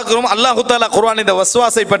 நாங்கள் பார்க்குறோம் அல்லாஹு தஆலா குர்ஆன் இந்த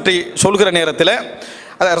வஸ்வாஸை பற்றி சொல்கிற நேரத்தில்,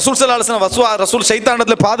 அதை ரசூல் ஸல்லல்லாஹு அலைஹி வஸல்லம் ரசூல்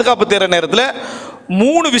சைத்தானிடத்தில் பாதுகாப்பு தேடுற நேரத்தில்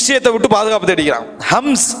 3 விஷயத்தை விட்டு பாதுகாப்பு தேடிக்கிறான்.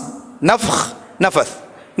 ஹம்ஸ், நஃப்ஹ், நஃபஸ்.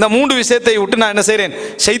 இந்த 3 விஷயத்தை விட்டு நான் என்ன செய்கிறேன்,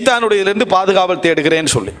 சைத்தானுடையிலிருந்து பாதுகாவல்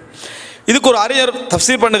தேடுகிறேன்னு சொல்லி. இதுக்கு ஒரு அறிஞர்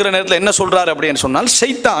தஃப்சீர் பண்ணுகிற நேரத்தில் என்ன சொல்றாரு அப்படின்னு சொன்னால்,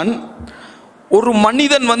 சைத்தான் ஒரு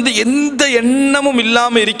மனிதன் வந்து எந்த எண்ணமும்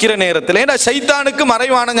இல்லாமல் இருக்கிற நேரத்தில், ஏன்னா சைத்தானுக்கு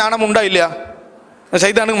மறைவான ஞானம் உண்டா இல்லையா,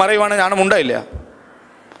 சைத்தானுக்கு மறைவான ஞானம் உண்டா இல்லையா,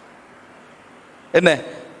 என்ன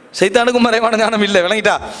சைத்தானுக்கும் மறைவான ஞானம் இல்லை,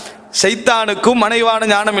 விளங்கிட்டா? சைத்தானுக்கும் மறைவான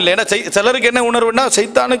ஞானம் இல்லை. ஏன்னா சிலருக்கு என்ன உணர்வுன்னா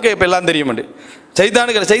சைத்தானுக்கு இப்போ எல்லாம் தெரியுமாண்டு,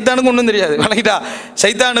 சைத்தானுக்கும் ஒன்றும் தெரியாது, விளங்கிட்டா?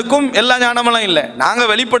 சைத்தானுக்கும் எல்லா ஞானமெல்லாம் இல்லை. நாங்கள்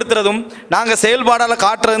வெளிப்படுத்துறதும் நாங்கள் செயல்பாடால்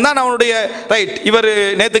காட்டுறதும் தான் அவனுடைய ரைட். இவர்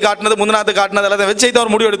நேற்று காட்டினது முந்தினாத்து காட்டினது எல்லாத்தையும் வச்சு சைத்தான்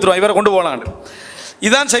ஒரு முடிவு எடுத்துருவோம், இவரை கொண்டு போகலான்னு.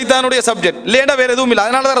 இதுதான் சைத்தானுடைய சப்ஜெக்ட். இல்லைன்னா வேறு எதுவும் இல்லை.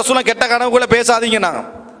 அதனால தான் ரசூலுல்லாஹ் கெட்ட கனவுகளை பேசாதீங்க, நாங்கள்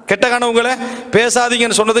கெட்ட கனவுகளை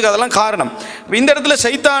பேசாதீங்கன்னு சொன்னதுக்கு அதெல்லாம் காரணம். இந்த இடத்துல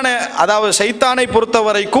சைத்தானை, அதாவது சைத்தானை பொறுத்த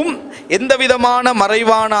வரைக்கும் எந்த விதமான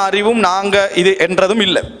மறைவான அறிவும் நாங்கள் இது என்றதும்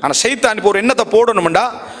இல்லை. ஆனால் சைத்தான் இப்போ ஒரு எண்ணத்தை போடணும்டா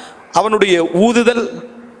அவனுடைய ஊதுதல்,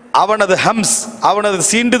 அவனது ஹம்ஸ், அவனது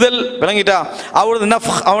சீண்டுதல், விளங்கிட்டா? அவனது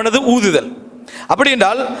நஃப், அவனது ஊதுதல். அப்படி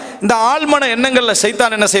என்றால் இந்த ஆழ்மன எண்ணங்களில்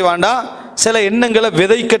சைத்தான் என்ன செய்வான்டா, சில எண்ணங்களை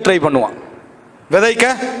விதைக்க ட்ரை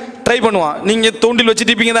பண்ணுவான். நீங்கள் தூண்டில்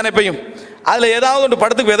வச்சுட்டு தானே எப்பயும் அதில் ஏதாவது ஒரு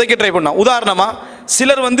படத்துக்கு விதைக்க ட்ரை பண்ணான். உதாரணமாக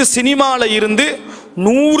சிலர் சினிமாவில் இருந்து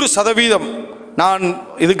 100% நான்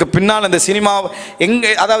இதுக்கு பின்னால் இந்த சினிமா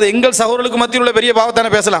அதாவது எங்கள் சகோதரர்களுக்கு மத்தியில் உள்ள பெரிய பாவத்தானே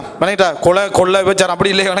பேசலாம், வணங்கிட்டா? கொலை விபச்சாரம்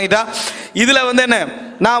அப்படி இல்லை, வணங்கிட்டா? இதில் என்ன,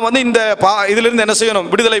 நான் இந்த இதிலிருந்து என்ன செய்யணும்,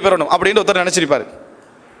 விடுதலை பெறணும் அப்படின்னு ஒருத்தர் நினச்சிருப்பார்.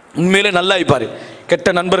 உண்மையிலே நல்லா இருப்பார், கெட்ட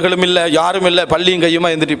நண்பர்களும் இல்லை, யாரும் இல்லை, பள்ளியும்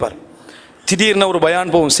கையுமா இருந்துட்டு. திடீர்னு ஒரு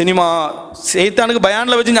பயான் போகும், சினிமா சைத்தானுக்கு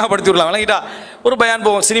பயானில் வச்சு ஞாபகப்படுத்தி விடலாம், வணங்கிட்டா? ஒரு பயான்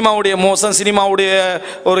போகும், சினிமாவுடைய மோசம், சினிமாவுடைய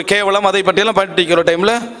ஒரு கேவலம், அதை பற்றியெல்லாம் படிக்கிற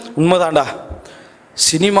டைமில் உண்மைதான்டா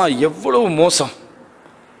சினிமா எவ்வளவு மோசம்.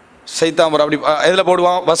 சைத்தாமர் அப்படி எதில்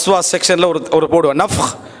போடுவான், வஸ்வாஸ் செக்ஷனில் ஒரு போடுவான்,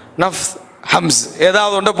 நஃப் ஹம்ஸ்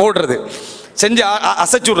ஏதாவது ஒன்றை போடுறது, செஞ்சு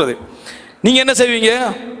அசைச்சுடுறது. நீங்கள் என்ன செய்வீங்க,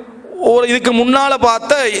 ஒரு இதுக்கு முன்னால்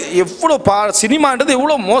பார்த்த எவ்வளோ சினிமான்றது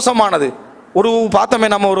எவ்வளோ மோசமானது. ஒரு பார்த்தோமே,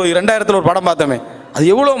 நம்ம ஒரு 2000 ஒரு படம் பார்த்தோமே, அது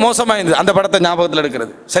எவ்வளோ மோசமாக இருந்தது, அந்த படத்தை ஞாபகத்தில்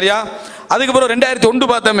எடுக்கிறது, சரியா? அதுக்கப்புறம் 2001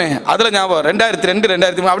 பார்த்தோமே, அதில் ஞாபகம் 2002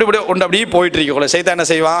 2003 அப்படி ஒன்று அப்படியே போயிட்டு இருக்கோம்ல. சைத்தான் என்ன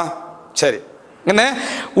செய்வான், சரி என்ன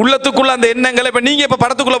உள்ளத்துக்குள்ள அந்த எண்ணங்களை, இப்போ நீங்கள் இப்போ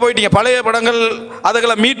படத்துக்குள்ளே போயிட்டீங்க, பழைய படங்கள்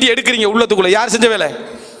அதுகளை மீட்டி எடுக்கிறீங்க உள்ளத்துக்குள்ளே. யார் செஞ்ச வேலை?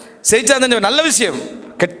 சைத்தான் செஞ்ச. நல்ல விஷயம்,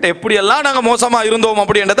 கெட்ட எப்படியெல்லாம் நாங்கள் மோசமாக இருந்தோம்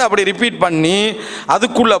அப்படின்றத அப்படி ரிப்பீட் பண்ணி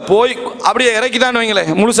அதுக்குள்ளே போய் அப்படியே இறக்கிட்டான்னு வைங்களேன்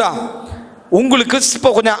முழுசா. உங்களுக்கு இப்போ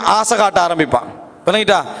கொஞ்சம் ஆசை காட்ட ஆரம்பிப்பான்,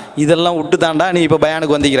 பண்ணிட்டா? இதெல்லாம் விட்டு தான்டா நீ இப்போ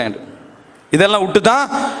பயானுக்கு வந்திக்கிறேன், இதெல்லாம் விட்டு தான்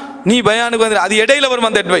நீ பயானுக்கு வந்து. அது இடையில வரும்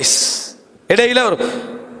அந்த அட்வைஸ், இடையில வரும்.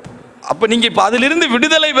 அப்போ நீங்கள் இப்போ அதிலிருந்து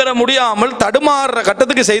விடுதலை பெற முடியாமல் தடுமாறுற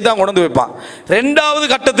கட்டத்துக்கு செய்தான் கொண்டு வைப்பான். 2வது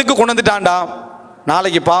கட்டத்துக்கு கொண்டுட்டான்டா,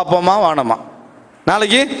 நாளைக்கு பாப்போமா வானமா,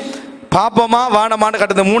 நாளைக்கு பாப்போமா வானமான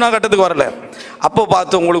கட்டத்துக்கு 3ஆவது கட்டத்துக்கு வரல. அப்போ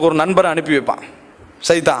பார்த்து உங்களுக்கு ஒரு நண்பரை அனுப்பி வைப்பான்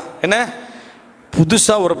சைத்தான். என்ன,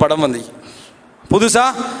 புதுசாக ஒரு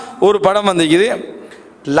படம் வந்துக்குது,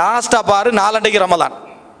 லாஸ்ட்டாக பாரு, நாளண்டைக்கு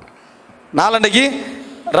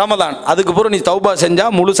ரமலான், அதுக்கு பிறகு நீ தௌபா செஞ்சா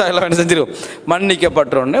முழுசாக எல்லாம் என்ன செஞ்சிடும்,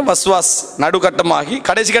 மன்னிக்கப்பட்டோன்னு வஸ்வாஸ் நடுக்கட்டமாகி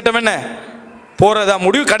கடைசி கட்டம் என்ன போறதா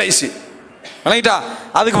முடிவு, கடைசி, வணங்கிட்டா?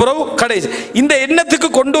 அதுக்கு பிறகு கடைசி. இந்த எண்ணத்துக்கு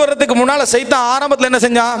கொண்டு வர்றதுக்கு முன்னால சைத்தான் ஆரம்பத்தில் என்ன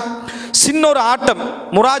செஞ்சான், சின்ன ஒரு ஆட்டம்,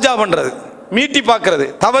 முராஜா பண்றது, மீட்டி பார்க்கறது,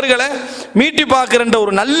 தவறுகளை மீட்டி பார்க்கிற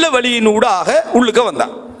ஒரு நல்ல வழியின் ஊடாக உள்ளுக்க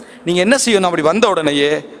வந்தான். நீங்கள் என்ன செய்யணும், அப்படி வந்த உடனேயே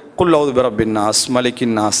குல் அஊது பிரப்பின் நாஸ்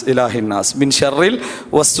மலிக்கின் நாஸ் இலாஹின் நாஸ் மின் ஷர்ரில்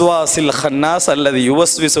வஸ்வாசில் ஹன்னாஸ் அல்லது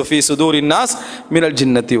யுவஸ்விசு ஃபீ சுதூரின் நாஸ் மினல்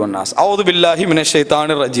ஜின்னத்தி வன்னாஸ் அஊது பில்லாஹி மினஷ்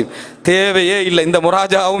ஷைத்தானிர் ரஜீம். தேவையே இல்லை, இந்த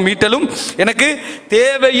முராஜாவும் மீட்டலும் எனக்கு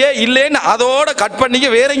தேவையே இல்லைன்னு அதோட கட் பண்ணிக்க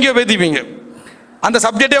வேற எங்கேயோ பேத்திப்பீங்க. அந்த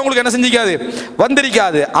சப்ஜெக்டே உங்களுக்கு என்ன செஞ்சிக்காது,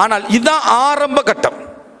 வந்திருக்காது. ஆனால் இதுதான் ஆரம்ப கட்டம்.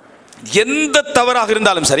 எந்த தவறாக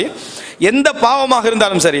இருந்தாலும் சரி, எந்த பாவமாக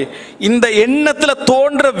இருந்தாலும் சரி, இந்த எண்ணத்தில்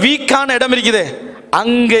தோன்ற வீக்கான இடம் இருக்குதே,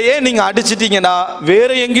 அங்கேயே நீங்கள் அடிச்சிட்டீங்கன்னா வேற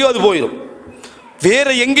எங்கேயோ அது போயிடும், வேற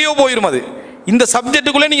எங்கேயோ போயிடும். அது இந்த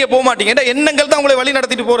சப்ஜெக்டுக்குள்ளே நீங்கள் போக மாட்டீங்க. ஏன்னா எண்ணங்கள் தான் உங்களை வழி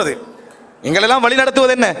நடத்திட்டு போகிறது. எங்களெல்லாம் வழி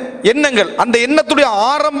நடத்துவது என்ன, எண்ணங்கள். அந்த எண்ணத்துடைய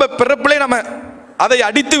ஆரம்ப பிறப்பிலே நம்ம அதை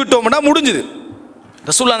அடித்து விட்டோம்னா முடிஞ்சுது.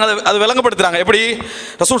 ரசூலுல்லாஹ் அது விளங்கப்படுத்துறாங்க. எப்படி,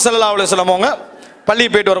 ரசூல் ஸல்லல்லாஹு அலைஹி வஸல்லம் அவங்க பள்ளி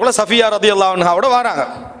போயிட்டு வரக்குள்ள சஃபியா ரலியல்லாஹு அன்ஹாவோட வராங்க.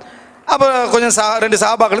 அப்போ கொஞ்சம் 2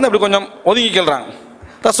 சஹாபாக்கள் அப்படி கொஞ்சம் ஒதுங்கி கேள்றாங்க.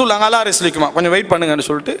 ரசூலுல்லாஹ் அலா ரிஸ்லிக்குமா, கொஞ்சம் வெயிட் பண்ணுங்கன்னு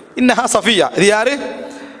சொல்லிட்டு, இன்னஹா சஃபியா, இது யாரு,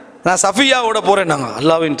 நான் சஃபியாவோட போறேன். நாங்கள்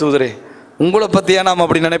அல்லாஹ்வின் தூதரே, உங்களை பற்றியா நாம்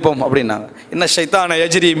அப்படி நினைப்போம் அப்படின்னாங்க. இன்ன ஷைத்தான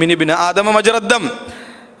யஜ்ரி மின் இப்னி ஆதம மஜ்ரத்தம்,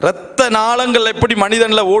 இரத்த நாளங்கள் எப்படி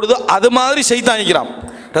மனிதனில் ஓடுதோ அது மாதிரி ஷைத்தான் இருக்கிறான்.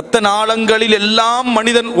 இரத்த நாளங்களில் எல்லாம்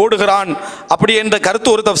மனிதன் ஓடுகிறான் அப்படி என்ற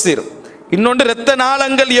கருத்து ஒரு தஃசீர். இன்னொன்று, இரத்த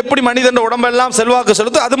நாளங்கள் எப்படி மனிதன் உடம்பெல்லாம் செல்வாக்கு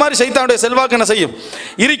செலுத்தும் அது மாதிரி ஷைத்தானுடைய செல்வாக்கு என்ன செய்யும்,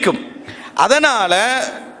 இருக்கும். அதனால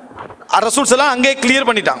ரசூல் ஸல்லல்லாஹு அங்கே கிளியர்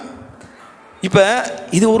பண்ணிட்டான். இப்போ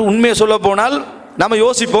இது ஒரு உண்மையை சொல்ல போனால் நம்ம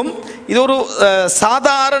யோசிப்போம், இது ஒரு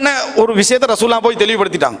சாதாரண ஒரு விஷயத்தை ரசூலுல்லாஹ் போய்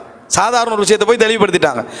தெளிவுபடுத்திட்டாங்க. சாதாரண ஒரு விஷயத்தை போய்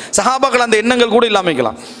தெளிவுபடுத்திட்டாங்க. சஹாபாக்கள் அந்த எண்ணங்கள் கூட இல்லாமல்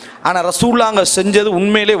இருக்கலாம். ஆனால் ரசூலுல்லாஹ் அங்கே செஞ்சது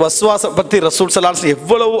உண்மையிலே வஸ்வாஸை பற்றி ரசூல் ஸல்லல்லாஹு அலைஹி வஸல்லம்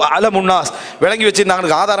எவ்வளவு அலமுன்னாஸ் விளங்கி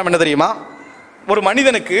வச்சிருந்தாங்க. ஆதாரம் என்ன தெரியுமா, ஒரு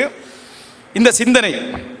மனிதனுக்கு இந்த சிந்தனை,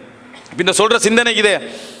 இந்த சொல்ற சிந்தனை இது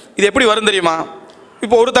எப்படி வரும் தெரியுமா?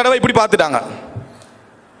 இப்போ ஒரு தடவை இப்படி பார்த்துட்டாங்க,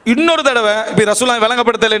 இன்னொரு தடவை இப்போ ரசூலுல்லாஹ்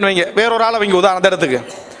விளங்கப்படுத்தலைன்னு வைங்க, வேறொரு ஆளை வைங்க உதாரண இடத்துக்கு.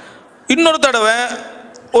 இன்னொரு தடவை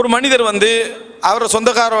ஒரு மனிதர் வந்து அவரை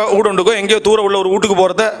சொந்தக்கார ஊடுண்டுக்கோ எங்கேயோ தூரம் உள்ள ஒரு வீட்டுக்கு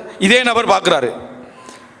போகிறத இதே நபர் பார்க்குறாரு.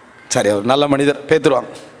 சரி, அவர் நல்ல மனிதர் பேத்துருவாங்க.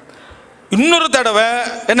 இன்னொரு தடவை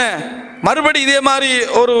என்ன மறுபடி இதே மாதிரி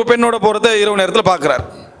ஒரு பெண்ணோட போகிறத இரவு நேரத்தில் பார்க்குறாரு.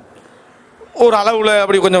 ஒரு அளவில்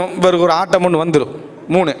அப்படி கொஞ்சம் இவருக்கு ஒரு ஆட்டம் ஒன்று வந்துடும்.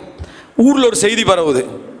 3 ஊரில் ஒரு செய்தி பரவுது,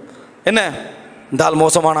 என்ன இந்த ஆள்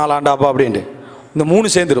மோசமான ஆளாண்டாப்பா அப்படின்ட்டு. இந்த 3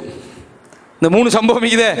 சேர்ந்துடும். இந்த 3 சம்பவம்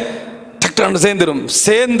இதே டக்டான்னு சேர்ந்துடும்.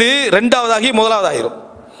 சேர்ந்து 2வதாகி 1வதாகிடும்.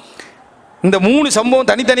 இந்த 3 சம்பவம்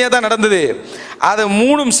தனித்தனியாக தான் நடந்தது. அதை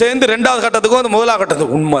 3ம் சேர்ந்து 2வது கட்டத்துக்கும் அந்த 1வது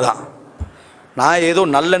கட்டத்துக்கும் உண்மைதான். நான் ஏதோ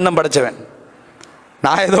நல்லெண்ணம்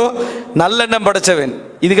படைச்சவன்,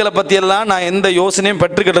 இதுகளை பற்றியெல்லாம் நான் எந்த யோசனையும்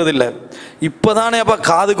பெற்றுக்கிட்டது இல்லை. இப்போ தானே அப்போ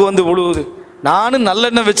காதுக்கு வந்து விழுவுது. நானும்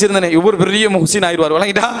நல்லெண்ணெய் வச்சிருந்தேனே, இவ்வளோ பெரிய முஹ்சின் ஆயிடுவார்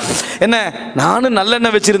வழங்கிட்டா என்ன, நானும்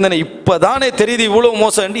நல்லெண்ணெய் வச்சிருந்தேனே, இப்போ தானே தெரியுது இவ்வளோ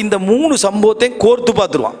மோசம். இந்த 3 சம்பவத்தையும்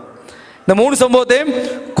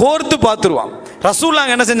கோர்த்து பார்த்துருவான்.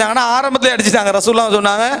 ரசூலுல்லாஹ் என்ன செஞ்சாங்கன்னா ஆரம்பத்தில் அடிச்சுட்டாங்க. ரசூலுல்லாஹ்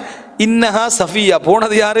சொன்னாங்க இன்னஹா சஃபியா.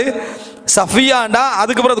 போனது யாரு? சஃபியாண்டா.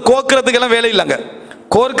 அதுக்கப்புறம் கோர்க்கிறதுக்கெல்லாம் வேலை இல்லைங்க,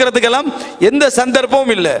 கோர்க்கிறதுக்கெல்லாம் எந்த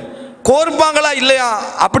சந்தர்ப்பமும் இல்லை. கோர்ப்பாங்களா இல்லையா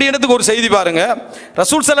அப்படின்றதுக்கு ஒரு செய்தி பாருங்க.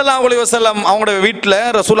 ரசூல் ஸல்லல்லாஹு அலைஹி வஸல்லம் அவங்களோட வீட்டில்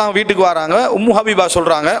ரசூலுல்லாஹ் வீட்டுக்கு வராங்க. உம்மு ஹபீபா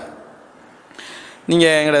சொல்கிறாங்க,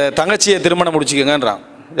 நீங்கள் எங்களோட தங்கச்சியை திருமணம் முடிச்சுக்கங்கன்றாங்க.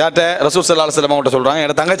 யார்கிட்ட? ரசூல் ஸல்லல்லாஹு அலைஹி வஸல்லம் அவங்கள்ட்ட சொல்கிறாங்க,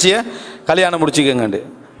 எங்களோட தங்கச்சியை கல்யாணம் முடிச்சுக்கங்கண்டு.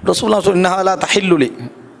 ரசூலுல்லாஹ் இன்னஹா தஹில்லுலி,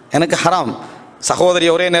 எனக்கு ஹராம்,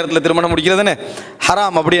 சகோதரியை ஒரே நேரத்தில் திருமணம் முடிக்கிறதுன்னு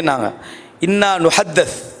ஹராம் அப்படின்னாங்க. இன்னா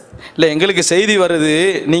நுஹத்தஸ், இல்லை எங்களுக்கு செய்தி வருது,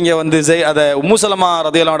 நீங்கள் வந்து அதை உம்மு சலமா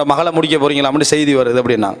ரதியல்லாஹு அன்ஹா மகளை முடிக்க போகிறீங்களா அப்படின்னு செய்தி வருது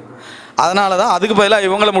அப்படின்னாங்க. அதனால தான் அதுக்கு பதிலாக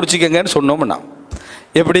இவங்களை முடிச்சிக்கங்கன்னு சொன்னோம்னா.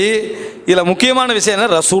 எப்படி இதில் முக்கியமான விஷயம் என்ன,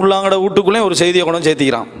 ரசூலுல்லாஹோட வீட்டுக்குள்ளேயும் ஒரு செய்தியை கொண்டு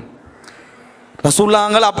சேர்த்திக்கிறான்.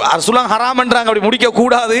 ரசூலுல்லாஹ் ஹராம்ன்றாங்க, அப்படி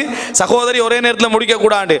முடிக்கக்கூடாது, சகோதரி ஒரே நேரத்தில்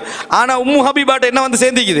முடிக்கக்கூடாது. ஆனால் உம்மு ஹபீபாட்ட என்ன வந்து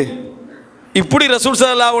சேர்ந்திக்குது, இப்படி ரசூல்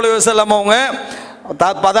ஸல்லல்லாஹு அலைஹி வஸல்லம் அவங்க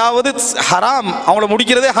அதாவது ஹராம், அவங்கள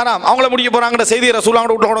முடிக்கிறதே ஹராம், அவங்கள முடிக்க போகிறாங்கிற செய்தி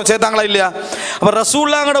ரசூலுல்லாஹோட வீட்டில் கூட சேர்த்தாங்களா இல்லையா? அப்போ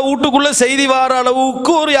ரசூலுல்லாஹோட வீட்டுக்குள்ளே செய்தி வர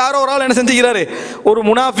அளவுக்கு ஒரு யாரோ ஒரு ஆள் என்ன செஞ்சுக்கிறாரு, ஒரு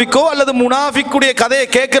முனாஃபிக்கோ அல்லது முனாஃபிக்குடைய கதையை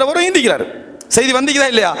கேட்குறவரும் இந்திக்கிறாரு. செய்தி வந்திக்குதா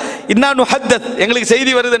இல்லையா? இன்னா நுஹத்தஸ், எங்களுக்கு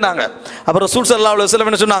செய்தி வருதுன்னாங்க. அப்போ ரசூல் ஸல்லல்லாஹு அலைஹி வஸல்லம்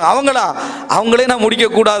என்ன சொன்னாங்க, அவங்களே நான்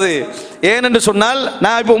முடிக்கக்கூடாது. ஏனென்று சொன்னால்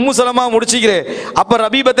நான் இப்போ உம்மு சலமா முடிச்சுக்கிறேன், அப்போ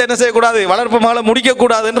ரபீபத்தை என்ன செய்யக்கூடாது, வளர்ப்பு மகளை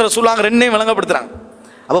முடிக்கக்கூடாதுன்னு ரசூலுல்லாஹ் 2ஐயும் விளங்கப்படுத்துகிறாங்க.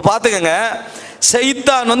 அப்போ பார்த்துக்கங்க,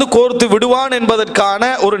 சைத்தான் வந்து கோர்த்து விடுவான் என்பதற்கான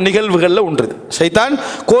ஒரு நிகழ்வுகளில் ஒன்று. சைத்தான்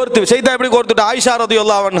எப்படி கோர்த்துட்டு ஆயிஷா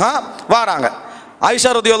ரதியல்லாஹு அன்ஹா வராங்க.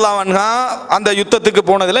 ஆயிஷா ரதியல்லாஹு அன்ஹா அந்த யுத்தத்துக்கு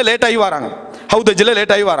போனதில் லேட்டாகி வராங்க, ஹவுதஜில்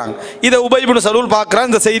லேட்டாகி வராங்க. இதை உபய் இப்னு சலூல் பார்க்குறான்,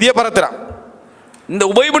 இந்த செய்தியை பரத்துறான். இந்த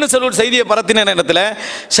உபய் இப்னு சலூல் செய்தியை பரத்தின நேரத்தில்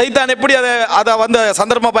சைத்தான் எப்படி அதை வந்து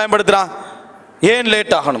சந்தர்ப்பமாக பயன்படுத்துகிறான், ஏன்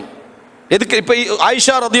லேட் ஆகணும், எதுக்கு இப்போ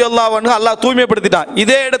ஆயிஷா ரதியல்லாஹு அன்ஹா அல்லாஹ் தூய்மைப்படுத்திட்டான்.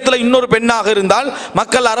 இதே இடத்துல இன்னொரு பெண்ணாக இருந்தால்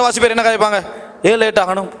மக்கள் அரைவாசி பேர் என்ன கேட்பாங்க, ஏன் லேட்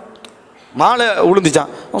ஆகணும், மாலை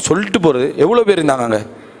விழுந்துச்சான் சொல்லிட்டு போகிறது. எவ்வளோ பேர் இருந்தாங்க அங்கே,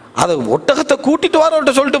 அதை ஒட்டகத்தை கூட்டிட்டு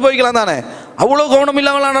வரவர்கிட்ட சொல்லிட்டு போய்க்கலாம் தானே, அவ்வளோ கவனம்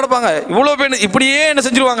இல்லாமலாம் நடப்பாங்க. இவ்வளோ பேர் இப்படியே என்ன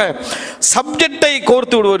செஞ்சிருவாங்க, சப்ஜெக்டை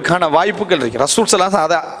கோர்த்து விடுவதற்கான வாய்ப்புகள் இருக்கு. ரசூல் ஸல்லல்லாஹு அலைஹி வஸல்லம்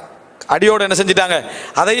அதை அடியோடு என்ன செஞ்சிட்டாங்க,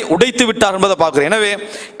 அதை உடைத்து விட்டார் என்பதை பார்க்குறேன். எனவே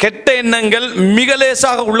கெட்ட எண்ணங்கள் மிக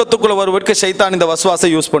லேசாக உள்ளத்துக்குள்ள வருவதற்கு சைத்தான் இந்த வஸ்வாஸை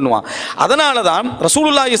யூஸ் பண்ணுவான். அதனால தான்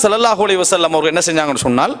ரசூலுல்லாஹி ஸல்லல்லாஹு அலைஹி வஸல்லம் அவர்கள் என்ன செஞ்சாங்கன்னு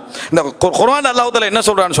சொன்னால், இந்த குர்ஆன் அல்லாஹ் தஆலா என்ன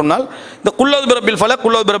சொல்றான்னு சொன்னால், இந்த குல் அஊது பிரப்பில் ஃபலக்,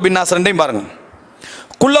 குல் அஊது பிரப்பின் நாஸ் ரெண்டையும் பாருங்க.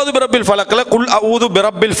 குல் அஊது பிரப்பில் ஃபலக்ல குல் அஊது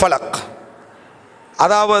பிரப்பில் ஃபலக்,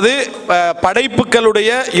 அதாவது படைப்புகளுடைய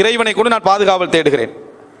இறைவனை கொண்டு நான் பாதுகாவல் தேடுகிறேன்.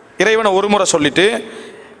 இறைவனை ஒரு முறை சொல்லிட்டு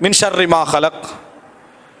மின் ஷர்ரி மா ஹலக்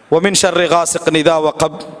ومن شر غاسق إذا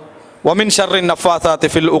وقب ومن شر النفاثات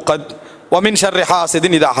في العقد ومن شر حاسد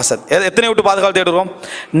إذا حسد. எத்தனை விட்டு பாதுகாவல் தேடுறோம்,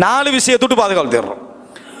 4 விஷயத்தை விட்டு பாதுகாவல் தேடுறோம்.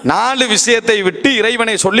 4 விஷயத்தை விட்டு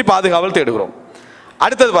இறைவனை சொல்லி பாதுகாவல் தேடுகிறோம்.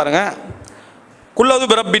 அடுத்தது பாருங்க, குல்லது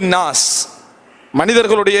பிரப்பின் நாஸ்,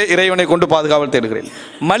 மனிதர்களுடைய இறைவனை கொண்டு பாதுகாவல் தேடுகிறேன்.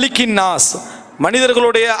 மலிக்கின் நாஸ்,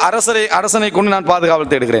 மனிதர்களுடைய அரசனை கொண்டு நான் பாதுகாவல்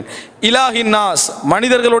தேடுகிறேன். இலாஹின் நாஸ்,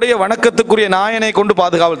 மனிதர்களுடைய வணக்கத்துக்குரிய நாயனை கொண்டு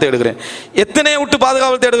பாதுகாவல் தேடுகிறேன். எத்தனை விட்டு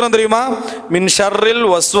பாதுகாவல் தேடுகிறோம் தெரியுமா, மின் ஷர்ரில்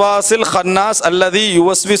வஸ்வாசில் ஹன்னாஸ் அல்லதி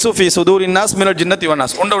யுவஸ்விசு ஃபி சுதூரின் நாஸ் மினல் ஜின்னத்தி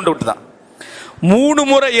வன்னாஸ். ஒன்றை விட்டு தான் 3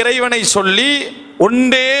 முறை இறைவனை சொல்லி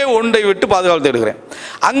ஒன்றை விட்டு பாதுகாவல் தேடுகிறேன்.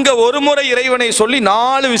 அங்க ஒரு முறை இறைவனை சொல்லி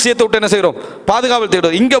 4 விஷயத்தை விட்டு என்ன செய்கிறோம், பாதுகாவல்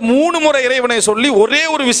தேடுகிறோம். இங்க 3 முறை இறைவனை சொல்லி ஒரே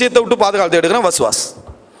ஒரு விஷயத்தை விட்டு பாதுகாவல் தேடுகிறோம், வஸ்வாஸ்.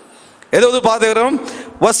 ஏதாவது பாதுகிறோம்,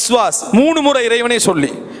 வஸ்வாஸ் 3 முறை இறைவனை சொல்லி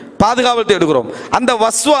பாதுகாவல் தேடுகிறோம். அந்த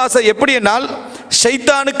வஸ்வாஸை எப்படி என்னால்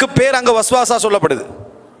ஷைத்தானுக்கு பேர் அங்கே வஸ்வாஸா சொல்லப்படுது.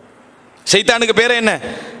 ஷைத்தானுக்கு பேர் என்ன?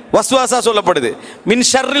 வஸ்வாஸா சொல்லப்படுது. மின்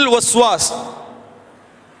ஷர்ரில் வஸ்வாஸ்,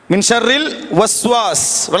 மின் ஷர்ரில் வஸ்வாஸ்.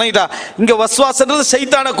 விளங்கிட்டா? இங்க வஸ்வாஸ்ன்றது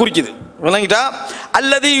ஷைத்தானை குறிக்குது. விளங்கிட்டா?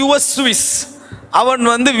 அல்லது யுவஸ்விஸ்,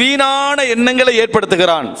 அவன் வீணான எண்ணங்களை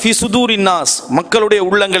ஏற்படுத்துகிறான். ஃபி சுதூரின் நாஸ், மக்களுடைய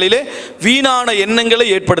உள்ளங்களிலே வீணான எண்ணங்களை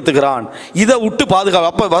ஏற்படுத்துகிறான். இதை விட்டு பாதுகாப்பு.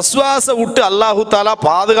 அப்ப வஸ்வாச விட்டு அல்லாஹு தாலா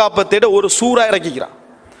பாதுகாப்பை தேட ஒரு சூறா இறக்கிக்கிறான்.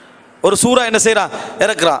 ஒரு சூறா என்ன செய்யறான்?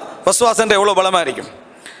 இறக்குறான். வஸ்வாசன்ற எவ்வளவு பலமா இருக்கும்.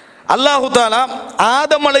 அல்லாஹு தாலா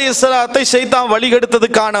ஆதம் அலைஹிஸ்ஸலாத்தை ஷைத்தான்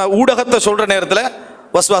வழிகெடுத்ததுக்கான ஊடகத்தை சொல்ற நேரத்தில்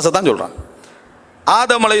வஸ்வாசத்தான் சொல்றான்.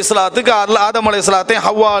 ஆதம் அலைஹிஸ்ஸலாத்துக்கு ஆதம் அலைஹிஸ்ஸலாத்தையும்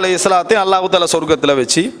ஹவ்வா அலைஹிஸ்ஸலாத்தையும் அல்லாஹு தாலா சொர்க்கத்தில்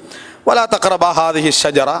வச்சு வலா தக்ரபா ஹாதிஹி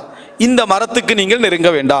ஷஜரா, இந்த மரத்துக்கு நீங்கள் நெருங்க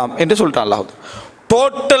வேண்டாம் என்று சொல்லிட்டான் அல்லாஹ்.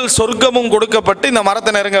 டோட்டல் சொர்க்கமும் கொடுக்கப்பட்டு இந்த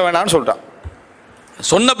மரத்தை நெருங்க வேண்டாம்னு சொல்லிட்டான்.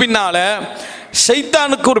 சொன்ன பின்னால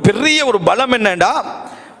ஷைத்தானுக்கு ஒரு பெரிய ஒரு பலம் என்னண்டா,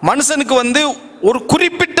 மனுஷனுக்கு ஒரு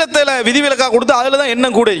குறிப்பிட்ட விதிவிலக்காக கொடுத்து அதில் தான்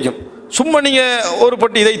எண்ணம் கூட இருக்கும். சும்மா நீங்கள் ஒரு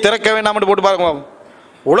பொட்டி இதை திறக்க வேண்டாம்னு போட்டு பாருங்க.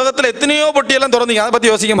 உலகத்தில் எத்தனையோ பொட்டியெல்லாம் திறந்தீங்க, அதை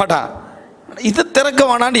பற்றி யோசிக்க மாட்டான். இதை திறக்க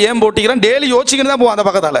வேணாண்டு ஏன் போட்டிக்கிறான்? டெய்லி யோசிச்சுக்கிட்டு தான் போவான் அந்த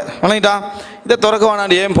பக்கத்தால். விளங்கிட்டா? இதை திறக்க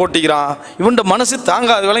வேணாண்டு ஏன் போட்டிக்கிறான்? இவன் மனசு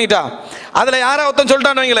தாங்காது. விளங்கிட்டா? அதில் யாரோ ஒருத்தன்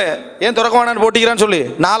சொல்லிட்டான்னு வைங்களே, ஏன் திறக்க வேணான்னு போட்டிக்கிறான்னு சொல்லி,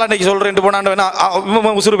 நாலண்டைக்கு சொல்கிறேன்ட்டு போனான்னு வேணா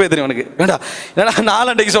உசுறு போய் தெரியும் எனக்கு. வேண்டா, ஏன்னா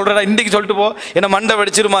நாலண்டைக்கு சொல்கிறேன், இன்றைக்கு சொல்லிட்டு போ, என்னை மண்டை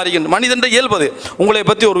வெடிச்சிரு மாறிக்கணும். மனிதன் இயல்பது. உங்களை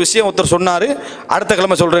பற்றி ஒரு விஷயம் ஒருத்தர் சொன்னார், அடுத்த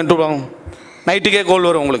கிழமை சொல்கிறேன்ட்டு நைட்டுக்கே கோல்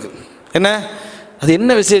வரும் உங்களுக்கு. என்ன அது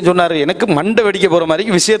என்ன விஷயம் சொன்னார்? எனக்கு மண்டை வெடிக்க போகிற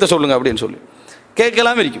மாதிரி விஷயத்த சொல்லுங்கள் அப்படின்னு சொல்லி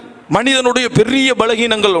கேட்கலாம் இருக்கும். மனிதனுடைய பெரிய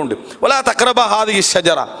பலகீனங்கள் உண்டு. வலா தக்ரபா ஹாதிஹி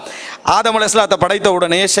ஷஜரா. ஆதம் அலைஹிஸ்ஸலாத்தை படைத்த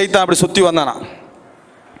உடனே ஷைத்தான் அப்படி சுற்றி வந்தானா.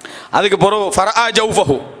 அதுக்கு பிறகு ஃபரஆ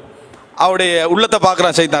ஜௌஃபஹு, அவருடைய உள்ளத்தை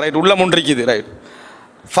பார்க்குறான் ஷைத்தான். ரைட், உள்ள முன்றிக்குது. ரைட்.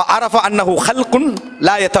 ஃபஅரஃப அன்னஹு ஹல்குன்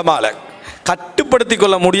லா யதமாலக், கட்டுப்படுத்தி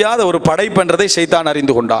கொள்ள முடியாத ஒரு படைப்புன்றதை ஷைத்தான்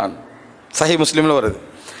அறிந்து கொண்டான். சஹீஹ் முஸ்லிம்ல வருது.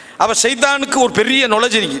 அப்போ ஷைத்தானுக்கு ஒரு பெரிய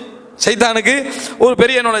knowledge இருக்கு. ஷைத்தானுக்கு ஒரு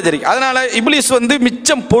பெரிய knowledge இருக்கு. அதனால இப்லீஸ்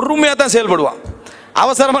மிச்சம் பொறுமையாக தான் செயல்படுவான்.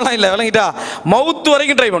 அவசரமெல்லாம் இல்லை. விளங்கிட்டா? மவுத்து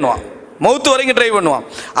வரைக்கும் ட்ரை பண்ணுவான். மவுத்து வரைக்கும் ட்ரை பண்ணுவான்.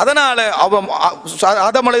 அதனால அவன்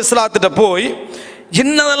ஆதம் அலைஹிஸ்ஸலாத்திட்ட போய்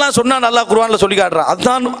என்னதெல்லாம் சொன்னான் அல்லாஹ் குர்ஆன்ல சொல்லி காட்டுறான்.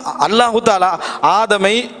 அதுதான் அல்லாஹு தாலா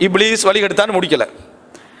ஆதமை இப்லீஸ் வழிகெடுத்தான்னு முடிக்கல.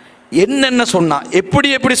 என்னென்ன சொன்னான், எப்படி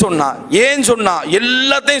எப்படி சொன்னான், ஏன் சொன்னான்,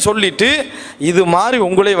 எல்லாத்தையும் சொல்லிட்டு இது மாதிரி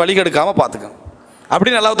உங்களை வழிகெடுக்காம பார்த்துக்க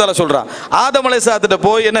அப்படின்னு அல்லாஹ் தாலா சொல்றான். ஆதம் அலைஹிஸ்ஸலாத்திட்ட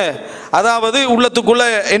போய் என்ன, அதாவது உள்ளத்துக்குள்ள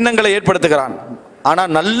எண்ணங்களை ஏற்படுத்துகிறான்.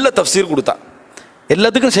 ஆனால் நல்ல தஃப்சீர் கொடுத்தான்.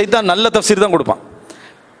 எல்லாத்துக்கும் ஷைத்தான் நல்ல தஃப்சீர் தான் கொடுப்பான்.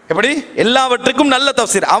 எப்படி? எல்லாவற்றுக்கும் நல்ல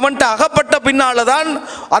தஃப்சீர். அவன்கிட்ட அகப்பட்ட பின்னால தான்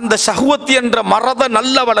அந்த ஷஹ்வத் என்ற மரதை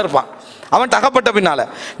நல்லா வளர்ப்பான். அவன்கிட்ட அகப்பட்ட பின்னால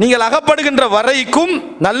நீங்கள் அகப்படுகின்ற வரைக்கும்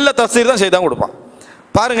நல்ல தஃப்சீர் தான் ஷைத்தான் கொடுப்பான்.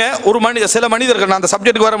 பாருங்க, ஒரு சில மனிதர்கள், நான் அந்த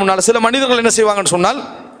சப்ஜெக்டுக்கு வர முன்னால், சில மனிதர்கள் என்ன செய்வாங்கன்னு சொன்னால்,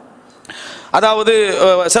 அதாவது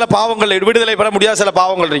சில பாவங்கள் விடுதலை பெற முடியாத சில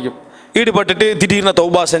பாவங்கள் இருக்கும். ஈடுபட்டுட்டு திடீர்னு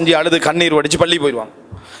தௌபா செஞ்சு அழுது கண்ணீர் வடித்து பள்ளி போயிடுவாங்க.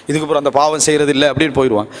 இதுக்கப்புறம் அந்த பாவம் செய்கிறது இல்லை அப்படின்னு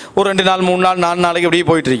போயிடுவாங்க. ஒரு 2 நாள் 3 நாள் 4 நாளைக்கு அப்படியே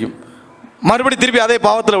போயிட்டு இருக்கும். மறுபடி திருப்பி அதே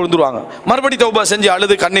பாவத்தில் விழுந்துருவாங்க. மறுபடி தௌபா செஞ்சு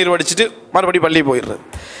அழுது கண்ணீர் வடிச்சிட்டு மறுபடி பள்ளி போயிடுறது.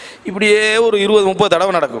 இப்படியே ஒரு 20-30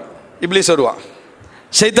 தடவை நடக்கும். இப்லீஸ் வருவான்.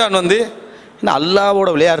 ஷைத்தான் என்ன அல்லாவோட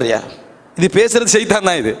விளையாடுறியா? இது பேசுறது ஷைத்தான்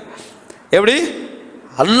தான். இது எப்படி?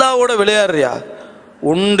 அல்லாவோட விளையாடுறியா?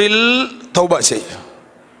 ஒன்றில் தௌபா செய்,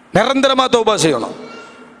 நிரந்தரமாக தௌபா செய்யணும்.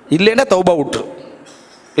 இல்லைன்னா தௌபா விட்டுரு,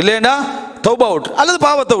 இல்லைன்னா தௌபா விட்டுரு, அல்லது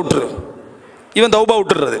பாவத்தை விட்டுரு. இவன் தௌபா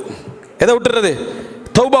விட்டுறது. எதை விட்டுறது?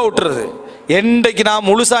 தௌபா விட்டுறது. என்றைக்கு நான்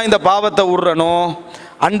முழுசாக இந்த பாவத்தை விட்றனோ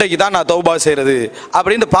அன்றைக்கு தான் நான் தௌபா செய்கிறது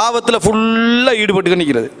அப்படின்னு பாவத்தில் ஃபுல்லாக ஈடுபட்டு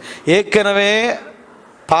நிற்கிறது. ஏற்கனவே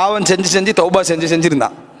பாவம் செஞ்சு தௌபா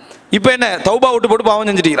செஞ்சுருந்தான். இப்போ என்ன, தௌபா விட்டு போட்டு பாவம்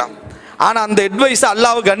செஞ்சுட்டுக்கிறான். ஆனால் அந்த அட்வைஸை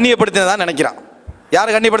அல்லாவை கண்ணியப்படுத்தினதான் நினைக்கிறான். யாரை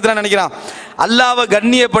கண்ணியப்படுத்தினா நினைக்கிறான்? அல்லாவை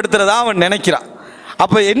கண்ணியப்படுத்துறதா அவன் நினைக்கிறான்.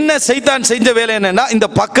 அப்போ என்ன ஷைத்தான் செஞ்ச வேலை என்னன்னா, இந்த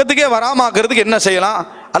பக்கத்துக்கே வராமாக்கிறதுக்கு என்ன செய்யலாம்?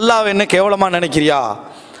 அல்லாவை என்ன கேவலமாக நினைக்கிறியா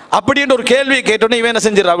அப்படின்ற ஒரு கேள்வியை கேட்டோன்னே இவன் என்ன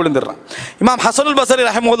செஞ்சிடறா? விழுந்துடுறான். இமாம் ஹசனுல் பஸரி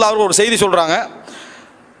ரஹ்மத்துல்லாஹி அவர்கள் ஒரு செய்தி சொல்கிறாங்க.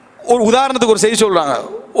 ஒரு உதாரணத்துக்கு ஒரு செய்தி சொல்கிறாங்க.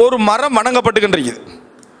 ஒரு மரம் வணங்கப்பட்டுக்கின்றிருக்குது.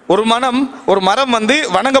 ஒரு மரம்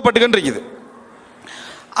வணங்கப்பட்டுக்கின்றிருக்குது.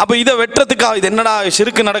 அப்போ இதை வெட்டுறதுக்காக, இது என்னடா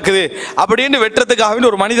ஷிர்க் நடக்குது அப்படின்னு வெட்டுறதுக்காக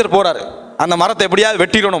ஒரு மனிதர் போகிறாரு. அந்த மரத்தை எப்படியாவது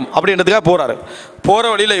வெட்டிடணும் அப்படின்றதுக்காக போகிறாரு. போகிற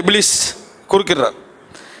வழியில் இப்லீஸ் குறுக்கிடுறார்.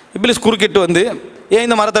 இப்லீஸ் குறுக்கிட்டு ஏன்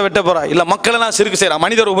இந்த மரத்தை வெட்ட போகிறா? இல்லை, மக்களெல்லாம் ஷிர்க் செய்கிறான்.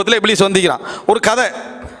 மனித ரூபத்தில் இப்லீஸ் வந்துக்கிறான். ஒரு கதை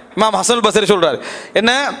இமாம் ஹசனுல் பஸரி சொல்கிறார்.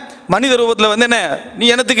 என்ன, மனித ரூபத்தில் என்ன நீ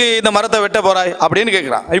என்னத்துக்கு இந்த மரத்தை வெட்ட போகிறாய் அப்படின்னு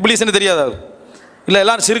கேட்குறான். இப்லீஸ்ன்னு தெரியாது. இல்லை,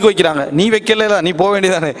 எல்லாரும் சிறுக்கு வைக்கிறாங்க, நீ வைக்கல, நீ போக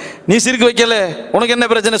வேண்டியதானே, நீ சிறுக்கு வைக்கல, உனக்கு என்ன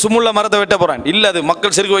பிரச்சனை, சும்முள்ள மரத்தை வெட்ட போகிறான்? இல்லை, அது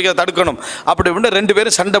மக்கள் சிறுக்கு வைக்க தடுக்கணும் அப்படி இப்படின்னு 2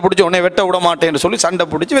 பேரும் சண்டை பிடிச்சி உன்னை வெட்ட விட மாட்டேன்னு சொல்லி சண்டை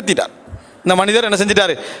பிடிச்சி வெத்திட்டார். இந்த மனிதர் என்ன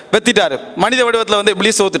செஞ்சிட்டாரு? வெத்திட்டாரு. மனித வடிவத்தில்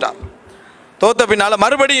இப்லீஸ் தோத்துட்டான். தோத்த பின்னால்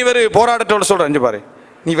மறுபடியும் இவர் போராட்டத்தோடு சொல்கிறார். பாரு,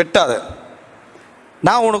 நீ வெட்டாத,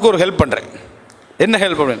 நான் உனக்கு ஒரு ஹெல்ப் பண்ணுறேன். என்ன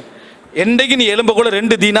ஹெல்ப் பண்ணுறேன்? என்றைக்கு நீ எலும்புக்குள்ள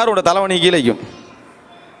 2 தீனார் உன்னோட தலைவணி கீழே இருக்கும்.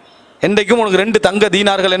 என்றைக்கும் உனக்கு 2 தங்க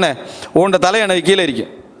தீனார்கள் என்ன உன்னோட தலையணை கீழே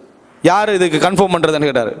இருக்கும். யார் இதுக்கு கன்ஃபார்ம் பண்ணுறதுன்னு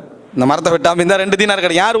கேட்டார். இந்த மரத்தை வெட்டாமல் இருந்தால் 2 தீனார்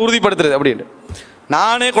கிடையாது, யார் உறுதிப்படுத்துறது அப்படின்ட்டு.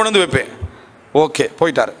 நானே கொண்டு வந்து வைப்பேன். ஓகே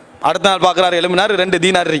போயிட்டார். அடுத்த நாள் பார்க்குறாரு, எலுமினார் 2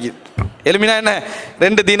 தீனார் இருக்குது. எலுமினா என்ன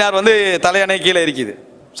 2 தீனார் வந்து தலையணை கீழே இருக்குது.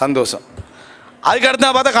 சந்தோஷம். அதுக்கு அடுத்த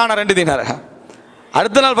நாள் பார்த்தா காணா 2 தீனார்.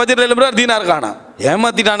 அடுத்த நாள் பட்ஜெட் எழுப்புறாரு, தீனார் காணா.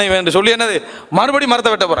 ஏமாத்திட்டானே வேண்டு சொல்லி என்னது மறுபடியும்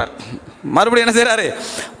மரத்தை வெட்ட போகிறார். மறுபடியும் என்ன செய்கிறாரு,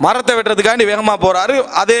 மரத்தை வெட்டுறதுக்காண்டி வேகமாக போகிறாரு.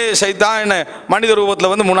 அதே சைத்தான் என்ன மனித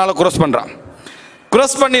ரூபத்தில் வந்து முன்னால் குரோஸ் பண்ணுறான்.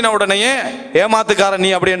 குரோஸ் பண்ணின உடனேயே ஏமாத்துக்காரன் நீ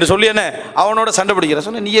அப்படி என்று சொல்லி என்ன அவனோட சண்டை பிடிக்கிற.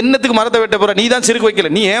 சொன்ன நீ என்னத்துக்கு மரத்தை வெட்ட போகிற, நீ தான் சிறுக்கு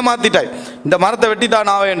வைக்கல, நீ ஏமாத்திட்டாய், இந்த மரத்தை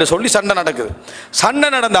வெட்டித்தான் ஆவே என்று சொல்லி சண்டை நடக்குது. சண்டை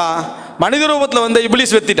நடந்தா மனித ரூபத்தில் வந்து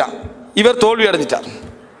இப்லீஸ் வெத்திட்டான். இவர் தோல்வி அடைஞ்சிட்டார்.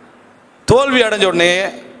 தோல்வி அடைஞ்ச உடனே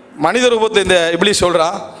மனித ரூபத்தில் இந்த இப்லீஸ் சொல்கிறா,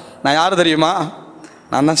 நான் யார் தெரியுமா,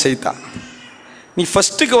 நான் தான் சைத்தான். நீ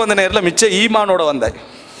ஃபஸ்ட்டுக்கு வந்த நேரில் மிச்ச ஈமானோட வந்தாய்.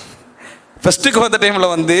 ஃபஸ்ட்டுக்கு வந்த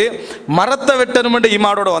டைமில் வந்து மரத்தை வெட்டணுமென்ற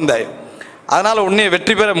ஈமானோட வந்தாய். அதனால் உன்னைய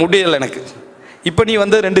வெற்றி பெற முடியலை எனக்கு. இப்போ நீ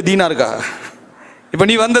வந்து 2 தீனாருக்காக, இப்போ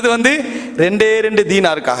நீ வந்தது வந்து 2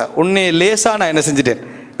 தீனாருக்காக உன்னை லேசாக நான் என்ன செஞ்சுட்டேன்,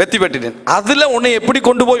 வெற்றி பெற்றுட்டேன். அதில் உன்னை எப்படி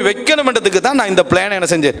கொண்டு போய் வைக்கணுமென்றதுக்கு தான் நான் இந்த பிளானை என்ன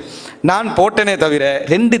செஞ்சேன், நான் போட்டேனே தவிர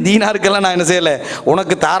 2 தீனாருக்கெல்லாம் நான் என்ன செய்யலை,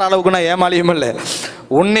 உனக்கு தார அளவுக்கு நான் ஏமாளியும் இல்லை.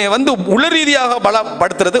 உன்னை வந்து உள ரீதியாக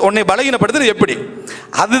பலப்படுத்துறது, உன்னை பலகீனப்படுத்துறது எப்படி,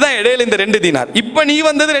 அதுதான் இடையில இந்த 2 தீனார். இப்போ நீ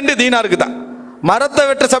வந்தது 2 தீனாருக்கு தான். மரத்தை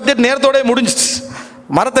வெற்ற சப்ஜெக்ட் நேரத்தோட முடிஞ்சிச்சு.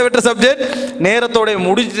 மரத்தை வெற்ற சப்ஜெக்ட் நேரத்தோட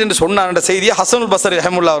முடிஞ்சிட்டு என்று சொன்ன செய்தியை ஹசனுல் பஸ்ரி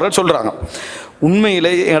ரஹ்மத்துல்லாஹி அவர்கள் சொல்கிறாங்க.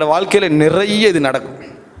 உண்மையிலே எங்களோட வாழ்க்கையில் நிறைய இது நடக்கும்.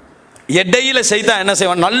 இடையில சைத்தான் என்ன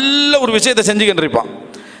செய்வான், நல்ல ஒரு விஷயத்தை செஞ்சுக்கிட்டு இருப்பான்,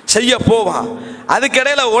 செய்ய போவான்.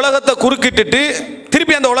 அதுக்கிடையில உலகத்தை குறுக்கிட்டுட்டு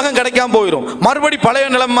திருப்பி அந்த உலகம் கிடைக்காம போயிடும். மறுபடி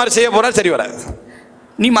பழைய நிலைமை மாதிரி செய்ய போறா, சரி வராது.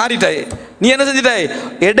 நீ மாறிட்டாய், நீ என்ன செஞ்சிட்டாய்,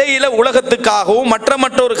 இடையில உலகத்துக்காகவும்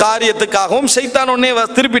மற்ற ஒரு காரியத்துக்காகவும் சைத்தான் உன்னை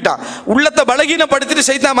திருப்பிட்டான். உள்ளத்தை பலகீனப்படுத்திட்டு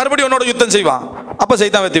சைத்தான் மறுபடியும் உன்னோட யுத்தம் செய்வான். அப்ப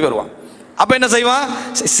சைத்தான் வெற்றி பெறுவான். அப்ப என்ன செய்வான்,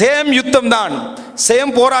 சேம் யுத்தம் தான்,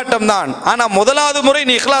 சேம் போராட்டம் தான். ஆனா முதலாவது முறை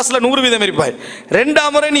நீ இஹ்லாஸ்ல 100% இருப்பாய்,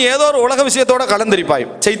 2ஆம் முறை நீ ஏதோ ஒரு உலக விஷயத்தோட கலந்திருப்பாய்,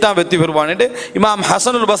 சைத்தான் வெற்றி பெறுவான் என்று இமாம்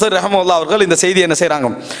ஹசனுல் பஸ்ரி ரஹ்மத்துல்லாஹி அவர்கள் இந்த செய்தி என்ன செய்றாங்க,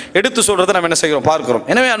 எடுத்து சொல்றதை நம்ம என்ன செய்கிறோம் பார்க்கிறோம்.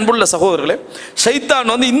 எனவே அன்புள்ள சகோதரர்களே,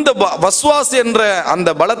 சைத்தான் வந்து இந்த வஸ்வாஸ் என்ற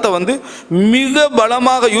அந்த பலத்தை வந்து மிக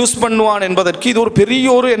பலமாக யூஸ் பண்ணுவான் என்பதற்கு இது ஒரு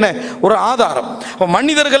பெரிய ஒரு ஆதாரம்.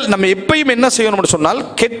 மனிதர்கள் நம்ம எப்பயும் என்ன செய்யணும்னு சொன்னால்,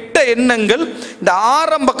 கெட்ட எண்ணங்கள் இந்த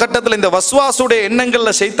ஆரம்ப கட்டத்தில் இந்த வஸ்வாசுடைய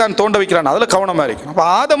எண்ணங்கள்ல சைத்தான் தோண்ட வைக்கிறான், அதுல கவனமா இருக்கு. அப்ப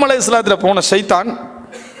ஆதம் அலைஹிஸ்ஸலாத்துல போன சைத்தான்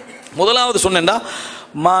முதலாவது சொன்னேன்டா,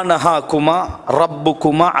 மானஹாகுமா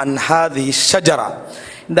ரப்புகுமா அன் ஹாதிஹி ஷஜரா,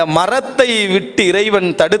 இந்த மரத்தை விட்டு இறைவன்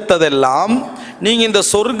தடுத்ததெல்லாம் நீங்க இந்த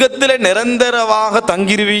சொர்க்கத்தில் நிரந்தரமாக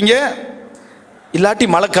தங்கிருவீங்க, இல்லாட்டி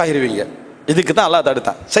மலக்காயிருவீங்க. இதுக்கு தான் அல்லாஹ்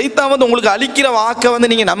தடுத்தான். சைத்தான் வந்து உங்களுக்கு அழிக்கிற வாக்கை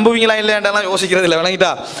வந்து நீங்க நம்புவீங்களா இல்லையாண்டெல்லாம் யோசிக்கிறது இல்லை,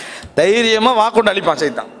 விளங்கிட்டா? தைரியமா வாக்கொண்டு அழிப்பான்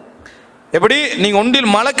சைத்தான். எப்படி, நீங்க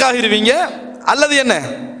ஒன்றில் மலக்காகிருவீங்க அல்லது என்ன,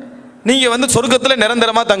 நீங்க வந்து சொர்க்கத்தில்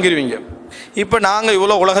நிரந்தரமா தங்கிருவீங்க. இப்போ நாங்கள்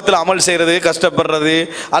இவ்வளோ உலகத்தில் அமல் செய்கிறது, கஷ்டப்படுறது,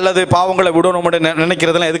 அல்லது பாவங்களை விடணும்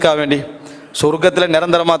நினைக்கிறதுலாம் எதுக்காக வேண்டி, சொர்க்கத்தில்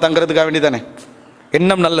நிரந்தரமாக தங்குறதுக்காக வேண்டி தானே.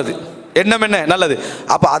 எண்ணம் நல்லது, எண்ணம் என்ன நல்லது.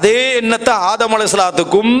 அப்போ அதே எண்ணத்தை ஆதம்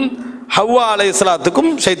அலைஹிஸ்ஸலாத்துக்கும் ஹவ்வா அலைஹிஸ்ஸலாத்துக்கும்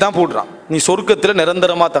சைத்தான் போடுறான். நீ சொர்க்கத்தில்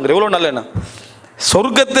நிரந்தரமாக தங்குற, எவ்வளோ நல்ல எண்ணம்.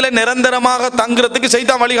 சொர்க்கத்தில் நிரந்தரமாக தங்குறதுக்கு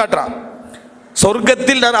சைத்தான் வழிகாட்டுறான்.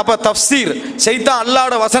 சொர்க்கத்தில் அப்ப தப்சீர் சைத்தான்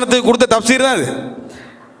அல்லாஹ்வோட வசனத்துக்கு கொடுத்த தப்சீர் தான் அது.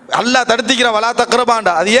 அல்லாஹ் தடுத்திக்கிற வலா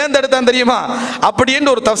தக்ரபாண்டா, அது ஏன் தடுத்தான் தெரியுமா, அப்படி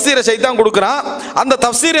என்று ஒரு தப்சீரை சைத்தான் கொடுக்குறான். அந்த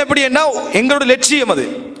தப்சீர் எப்படி என்ன, எங்களோட லட்சியம் அது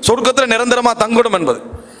சொர்க்கத்தில் நிரந்தரமா தங்கணும் என்பது.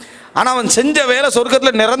 ஆனா அவன் செஞ்ச வேலை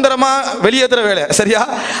சொர்க்கத்தில் நிரந்தரமா வெளியேற்றுற வேலை, சரியா?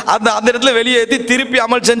 அந்த இடத்துல வெளியேற்றி திருப்பி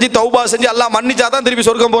அமல் செஞ்சு தௌபா செஞ்சு அல்லாஹ் மன்னிச்சாதான் திருப்பி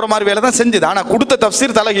சொர்க்கம் போற மாதிரி வேலை தான் செஞ்சுது. ஆனா கொடுத்த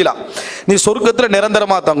தப்சீர் தலைகீழா, நீ சொர்க்கத்தில்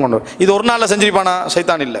நிரந்தரமா தங்கணும். இது ஒரு நாள்ல செஞ்சிருப்பானா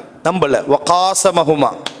சைத்தான்? இல்ல, நம்பல.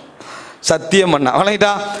 வகாசமஹுமா, சத்தியம் பண்ண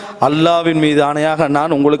வணங்கிட்டா, அல்லாவின் மீது ஆணையாக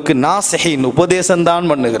நான் உங்களுக்கு நாசிஹின் உபதேசம் தான்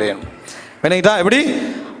பண்ணுகிறேன். வினங்கிட்டா, எப்படி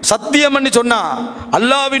சத்தியம் பண்ணி சொன்னா,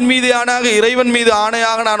 அல்லாவின் மீது ஆணையாக, இறைவன் மீது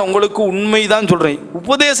ஆணையாக நான் உங்களுக்கு உண்மைதான் சொல்றேன்,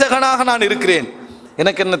 உபதேசகனாக நான் இருக்கிறேன்.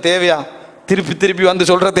 எனக்கு என்ன தேவையா, திருப்பி திருப்பி வந்து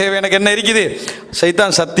சொல்ற தேவை எனக்கு என்ன இருக்குது?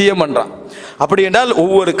 சைத்தான் சத்தியம் பண்றான். அப்படி என்றால்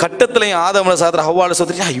ஒவ்வொரு கட்டத்திலையும் ஆதம் அலைஹிஸ்ஸலாம் ஹவ்வா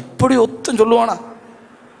அலைஹிஸ்ஸலாம் இப்படி ஒத்தம் சொல்லுவானா,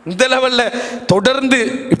 இந்த லெவல்ல தொடர்ந்து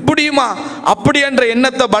இப்படியுமா அப்படி என்ற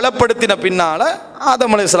எண்ணத்தை பலப்படுத்தின பின்னால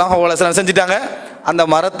ஆதம் அலைஹிஸ்ஸலாம் ஹவ்வா அலைஹிஸ்ஸலாம் செஞ்சிட்டாங்க, அந்த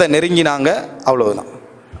மரத்தை நெருங்கினாங்க, அவ்வளவுதான்.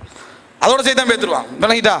 அதோட சைத்தான் பேத்துருவான்.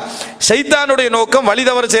 விளங்கிட்டா? சைத்தானுடைய நோக்கம் வழி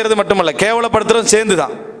தவறு செய்யறது மட்டுமல்ல, கேவலப்படுத்துறது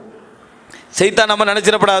சேர்ந்துதான். சைத்தான் நம்ம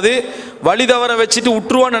நினைச்சிடப்படாது, வழி தவற வச்சுட்டு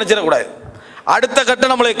விட்டுருவான்னு நினைச்சிடக்கூடாது. அடுத்த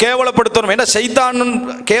கட்டம் நம்மளை கேவலப்படுத்தணும். ஏன்னா சைத்தான்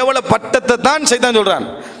கேவலப்பட்டத்தை தான் சைத்தான் சொல்றான்.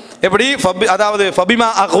 எப்படி அதாவது ஃபபிமா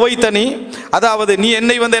அக்வைதனி, அதாவது நீ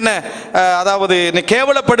என்னை வந்து என்ன, அதாவது நீ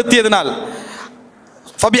கேவலப்படுத்தியதனால்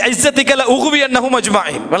ஃபபி ஐஸத்திக லஉக்வியன்னஹும்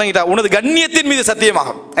அஜ்மஈன், விளங்கிட்டா, உனது கண்ணியத்தின் மீது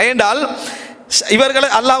சத்தியமாகும். ஏனென்றால் இவர்களை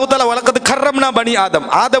அல்லாஹ் தஆலா வலக்கத் கர்ரம்னா பனி ஆதம்,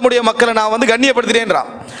 ஆதமுடைய மக்களை நான் வந்து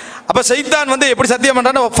கண்ணியப்படுத்தினேன்றான். அப்ப சைத்தான் வந்து எப்படி சத்தியம்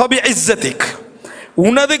பண்றான்? ஃபபி ஐஸத்திக்,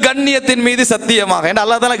 உனது கண்ணியத்தின் மீது சத்தியமாக, ஏன்னா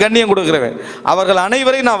அல்லாஹ் தஆலா கண்ணியம் கொடுக்கிறவன், அவர்கள்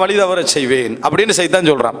அனைவரையும் நான் வழிதவர செய்வேன் அப்படின்னு சைத்தான்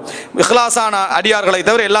சொல்றான். இஹ்லாஸான அடியார்களை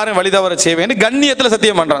தவிர எல்லாரும் வழிதவர செய்வேன் கண்ணியத்தில்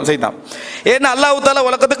சத்தியம் பண்றான் சைத்தான். ஏன்னா அல்லாஹ் தஆலா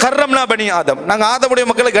வலக்கத் கர்ரம்னா பனி ஆதம், நாங்கள் ஆதமுடைய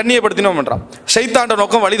மக்களை கண்ணியப்படுத்தினோம் பண்றான். சைத்தாண்ட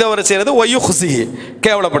நோக்கம் வழிதவர செய்யறது, வயுஹ்ஸிஹி,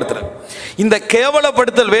 கேவலப்படுத்துறது. இந்த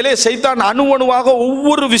கேவலப்படுத்தல் வேலையை சைத்தான் அணுவாக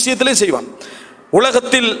ஒவ்வொரு விஷயத்திலையும் செய்வான்.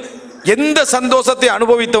 உலகத்தில் எந்த சந்தோஷத்தை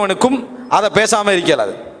அனுபவித்தவனுக்கும் அதை பேசாம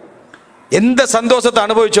இருக்கலாது, எந்த சந்தோஷத்தை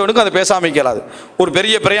அனுபவிச்சவனுக்கும் அதை பேசாம இருக்கலாது. ஒரு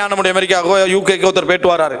பெரிய பிரயாணம் அமெரிக்காவோ யூகேக்கோ ஒருத்தர் போயிட்டு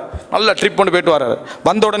வராரு, நல்ல ட்ரிப் ஒன்று போயிட்டு வராரு.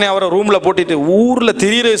 வந்த உடனே அவரை ரூம்ல போட்டிட்டு ஊர்ல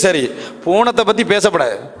திரியிறது சரி, போனத்தை பத்தி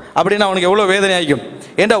பேசப்படாது அப்படின்னு அவனுக்கு எவ்வளோ வேதனை ஆகிக்கும்.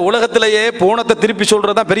 ஏன்டா உலகத்திலேயே போனத்தை திருப்பி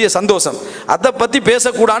சொல்றது தான் பெரிய சந்தோஷம், அதை பத்தி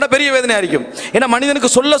பேசக்கூடான பெரிய வேதனை ஆகிக்கும். ஏன்னா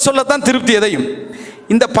மனிதனுக்கு சொல்ல சொல்லத்தான் திருப்தி எதையும்.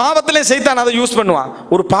 இந்த பாவத்திலே சைத்தான் அதை யூஸ் பண்ணுவான்.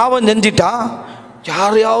 ஒரு பாவம் செஞ்சிட்டா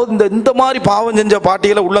யாரையாவது இந்த மாதிரி பாவம் செஞ்ச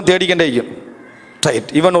பாட்டிகளை உள்ளம் தேடிக்கிட்டே இருக்கும். ரைட்,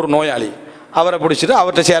 இவன் ஒரு நோயாளி, அவரை பிடிச்சிட்டு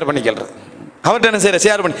அவர்கிட்ட ஷேர் பண்ணிக்கிறது, அவர்கிட்ட என்ன செய்யற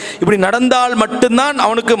ஷேர் பண்ணி, இப்படி நடந்தால் மட்டும்தான்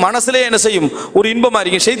அவனுக்கு மனசுலே என்ன செய்யும், ஒரு இன்பமா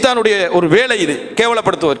இருக்கும். ஷைத்தானுடைய ஒரு வேலை இது,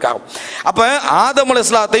 கேவலப்படுத்துவதற்காக. அப்ப ஆதம்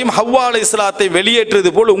அலைஹிஸ்ஸலாத்தையும் ஹவ்வா அலைஹிஸ்ஸலாத்தையும்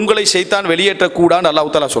வெளியேற்றுவது போல் உங்களை ஷைத்தான் வெளியேற்றக்கூடாதுன்னு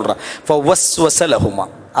அல்லாஹ் தஆலா சொல்றான். ஃபவஸ்வஸ லஹுமா,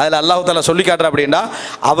 அதில் அல்லாஹ் தஆலா சொல்லி காட்டுற அப்படின்னா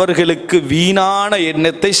அவர்களுக்கு வீணான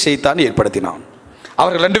எண்ணத்தை ஷைத்தான் ஏற்படுத்தினான்.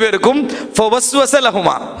 அவர்கள் ரெண்டு பேருக்கும் ஃபவஸ்வஸ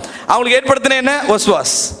லஹுமா, அவங்களுக்கு ஏற்படுத்தின என்ன,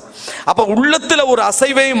 வஸ்வாஸ். அப்ப உள்ளத்துல ஒரு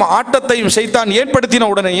அசைவையும் ஆட்டத்தையும் சைத்தான் ஏற்படுத்தின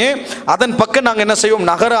உடனேயே அதன் பக்கம் நாங்கள் என்ன செய்வோம்,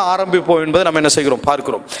 நகர ஆரம்பிப்போம் என்பதை நம்ம என்ன செய்கிறோம்,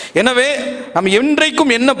 பார்க்கிறோம். எனவே நம்ம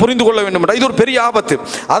என்றைக்கும் என்ன புரிந்து கொள்ள வேண்டும் என்றால் இது ஒரு பெரிய ஆபத்து.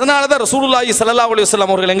 அதனால தான் ரசூலுல்லாஹி ஸல்லல்லாஹு அலைஹி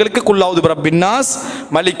வஸல்லம் அவர்கள் எங்களுக்கு குல் அஊது பிரப்பின்னாஸ்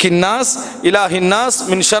மலிக்கின்னாஸ் இலாஹின்னாஸ்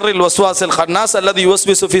மின் ஷர்ரில் வஸ்வாஸில் கன்னாஸ் அல்லதி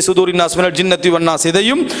யுவஸ்விசு ஃபீ சுதூரின்னாஸ் மினல் ஜின்னத்தி வன்னாஸ்,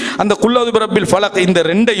 இதையும் அந்த குல் அஊது பிரப்பில் ஃபலக், இந்த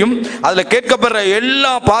ரெண்டையும் அதில் கேட்கப்படுற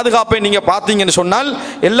எல்லா பாதுகாப்பையும் நீங்க பார்த்தீங்கன்னு சொன்னால்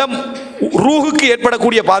எல்லாம் ரூஹுக்கு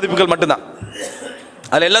ஏற்படக்கூடிய பாதிப்புகள் மட்டும்தான்.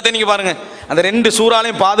 அதில் எல்லாத்தையும் நீங்க பாருங்க, அந்த ரெண்டு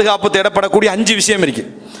சூறாலையும் பாதுகாப்பு தேடப்படக்கூடிய 5 விஷயம் இருக்கு.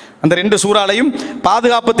 அந்த ரெண்டு சூறாலையும்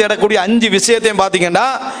பாதுகாப்பு தேடக்கூடிய 5 விஷயத்தையும் பார்த்தீங்கன்னா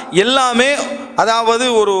எல்லாமே அதாவது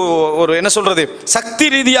ஒரு என்ன சொல்றது, சக்தி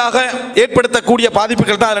ரீதியாக ஏற்படுத்தக்கூடிய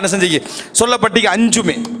பாதிப்புகள் தான் அதில் என்ன செஞ்சீங்க சொல்லப்பட்டீங்க.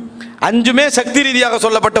 5மே சக்தி ரீதியாக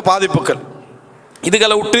சொல்லப்பட்ட பாதிப்புகள்.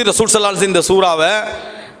 இதுகளை விட்டு ரசூல் ஸல்லல்லாஹு அலைஹி வஸல்லம் இந்த சூறாவை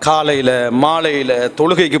காலையில் மாலையில்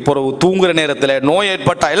தொழுகைக்கு போகிறவு தூங்குற நேரத்தில் நோய்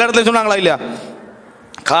ஏற்பட்டா எல்லா இடத்துலையும் சொன்னாங்களா இல்லையா?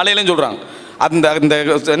 காலையிலையும் சொல்கிறாங்க, அந்த அந்த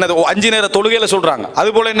என்னது 5 நேர தொழுகையில் சொல்கிறாங்க.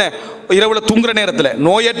 அதுபோல் என்ன இரவில் தூங்குற நேரத்தில்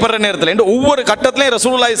நோய் ஏற்படுற நேரத்தில் என்று ஒவ்வொரு கட்டத்திலையும்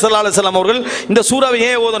ரசூலுல்லாஹி ஸல்லல்லாஹு அலைஹி வஸல்லம் அவர்கள் இந்த சூறாவை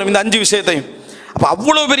ஏன் ஓதணும், இந்த 5 விஷயத்தையும். அப்போ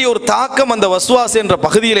அவ்வளோ பெரிய ஒரு தாக்கம் அந்த வஸ்வாஸ் என்ற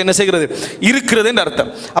பகுதியில் என்ன செய்கிறது இருக்கிறது என்று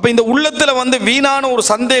அர்த்தம். அப்போ இந்த உள்ளத்தில் வந்து வீணான ஒரு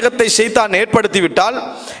சந்தேகத்தை சைத்தான் ஏற்படுத்தி விட்டால்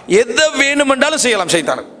எதை வேணுமென்றாலும் செய்யலாம்.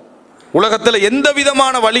 சைத்தான் உலகத்தில் எந்த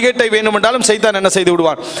விதமான வழிகேட்டை வேண்டுமென்றாலும் சைத்தான் என்ன செய்து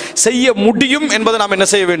விடுவான், செய்ய முடியும் என்பதை நாம் என்ன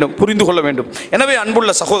செய்ய வேண்டும், புரிந்து கொள்ள வேண்டும். எனவே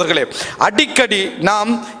அன்புள்ள சகோதரர்களே, அடிக்கடி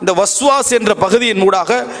நாம் இந்த வஸ்வாஸ் என்ற பகுதியின்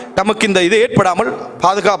ஊடாக நமக்கு இந்த இது ஏற்படாமல்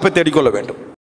பாதுகாப்பை தேடிக்கொள்ள வேண்டும்.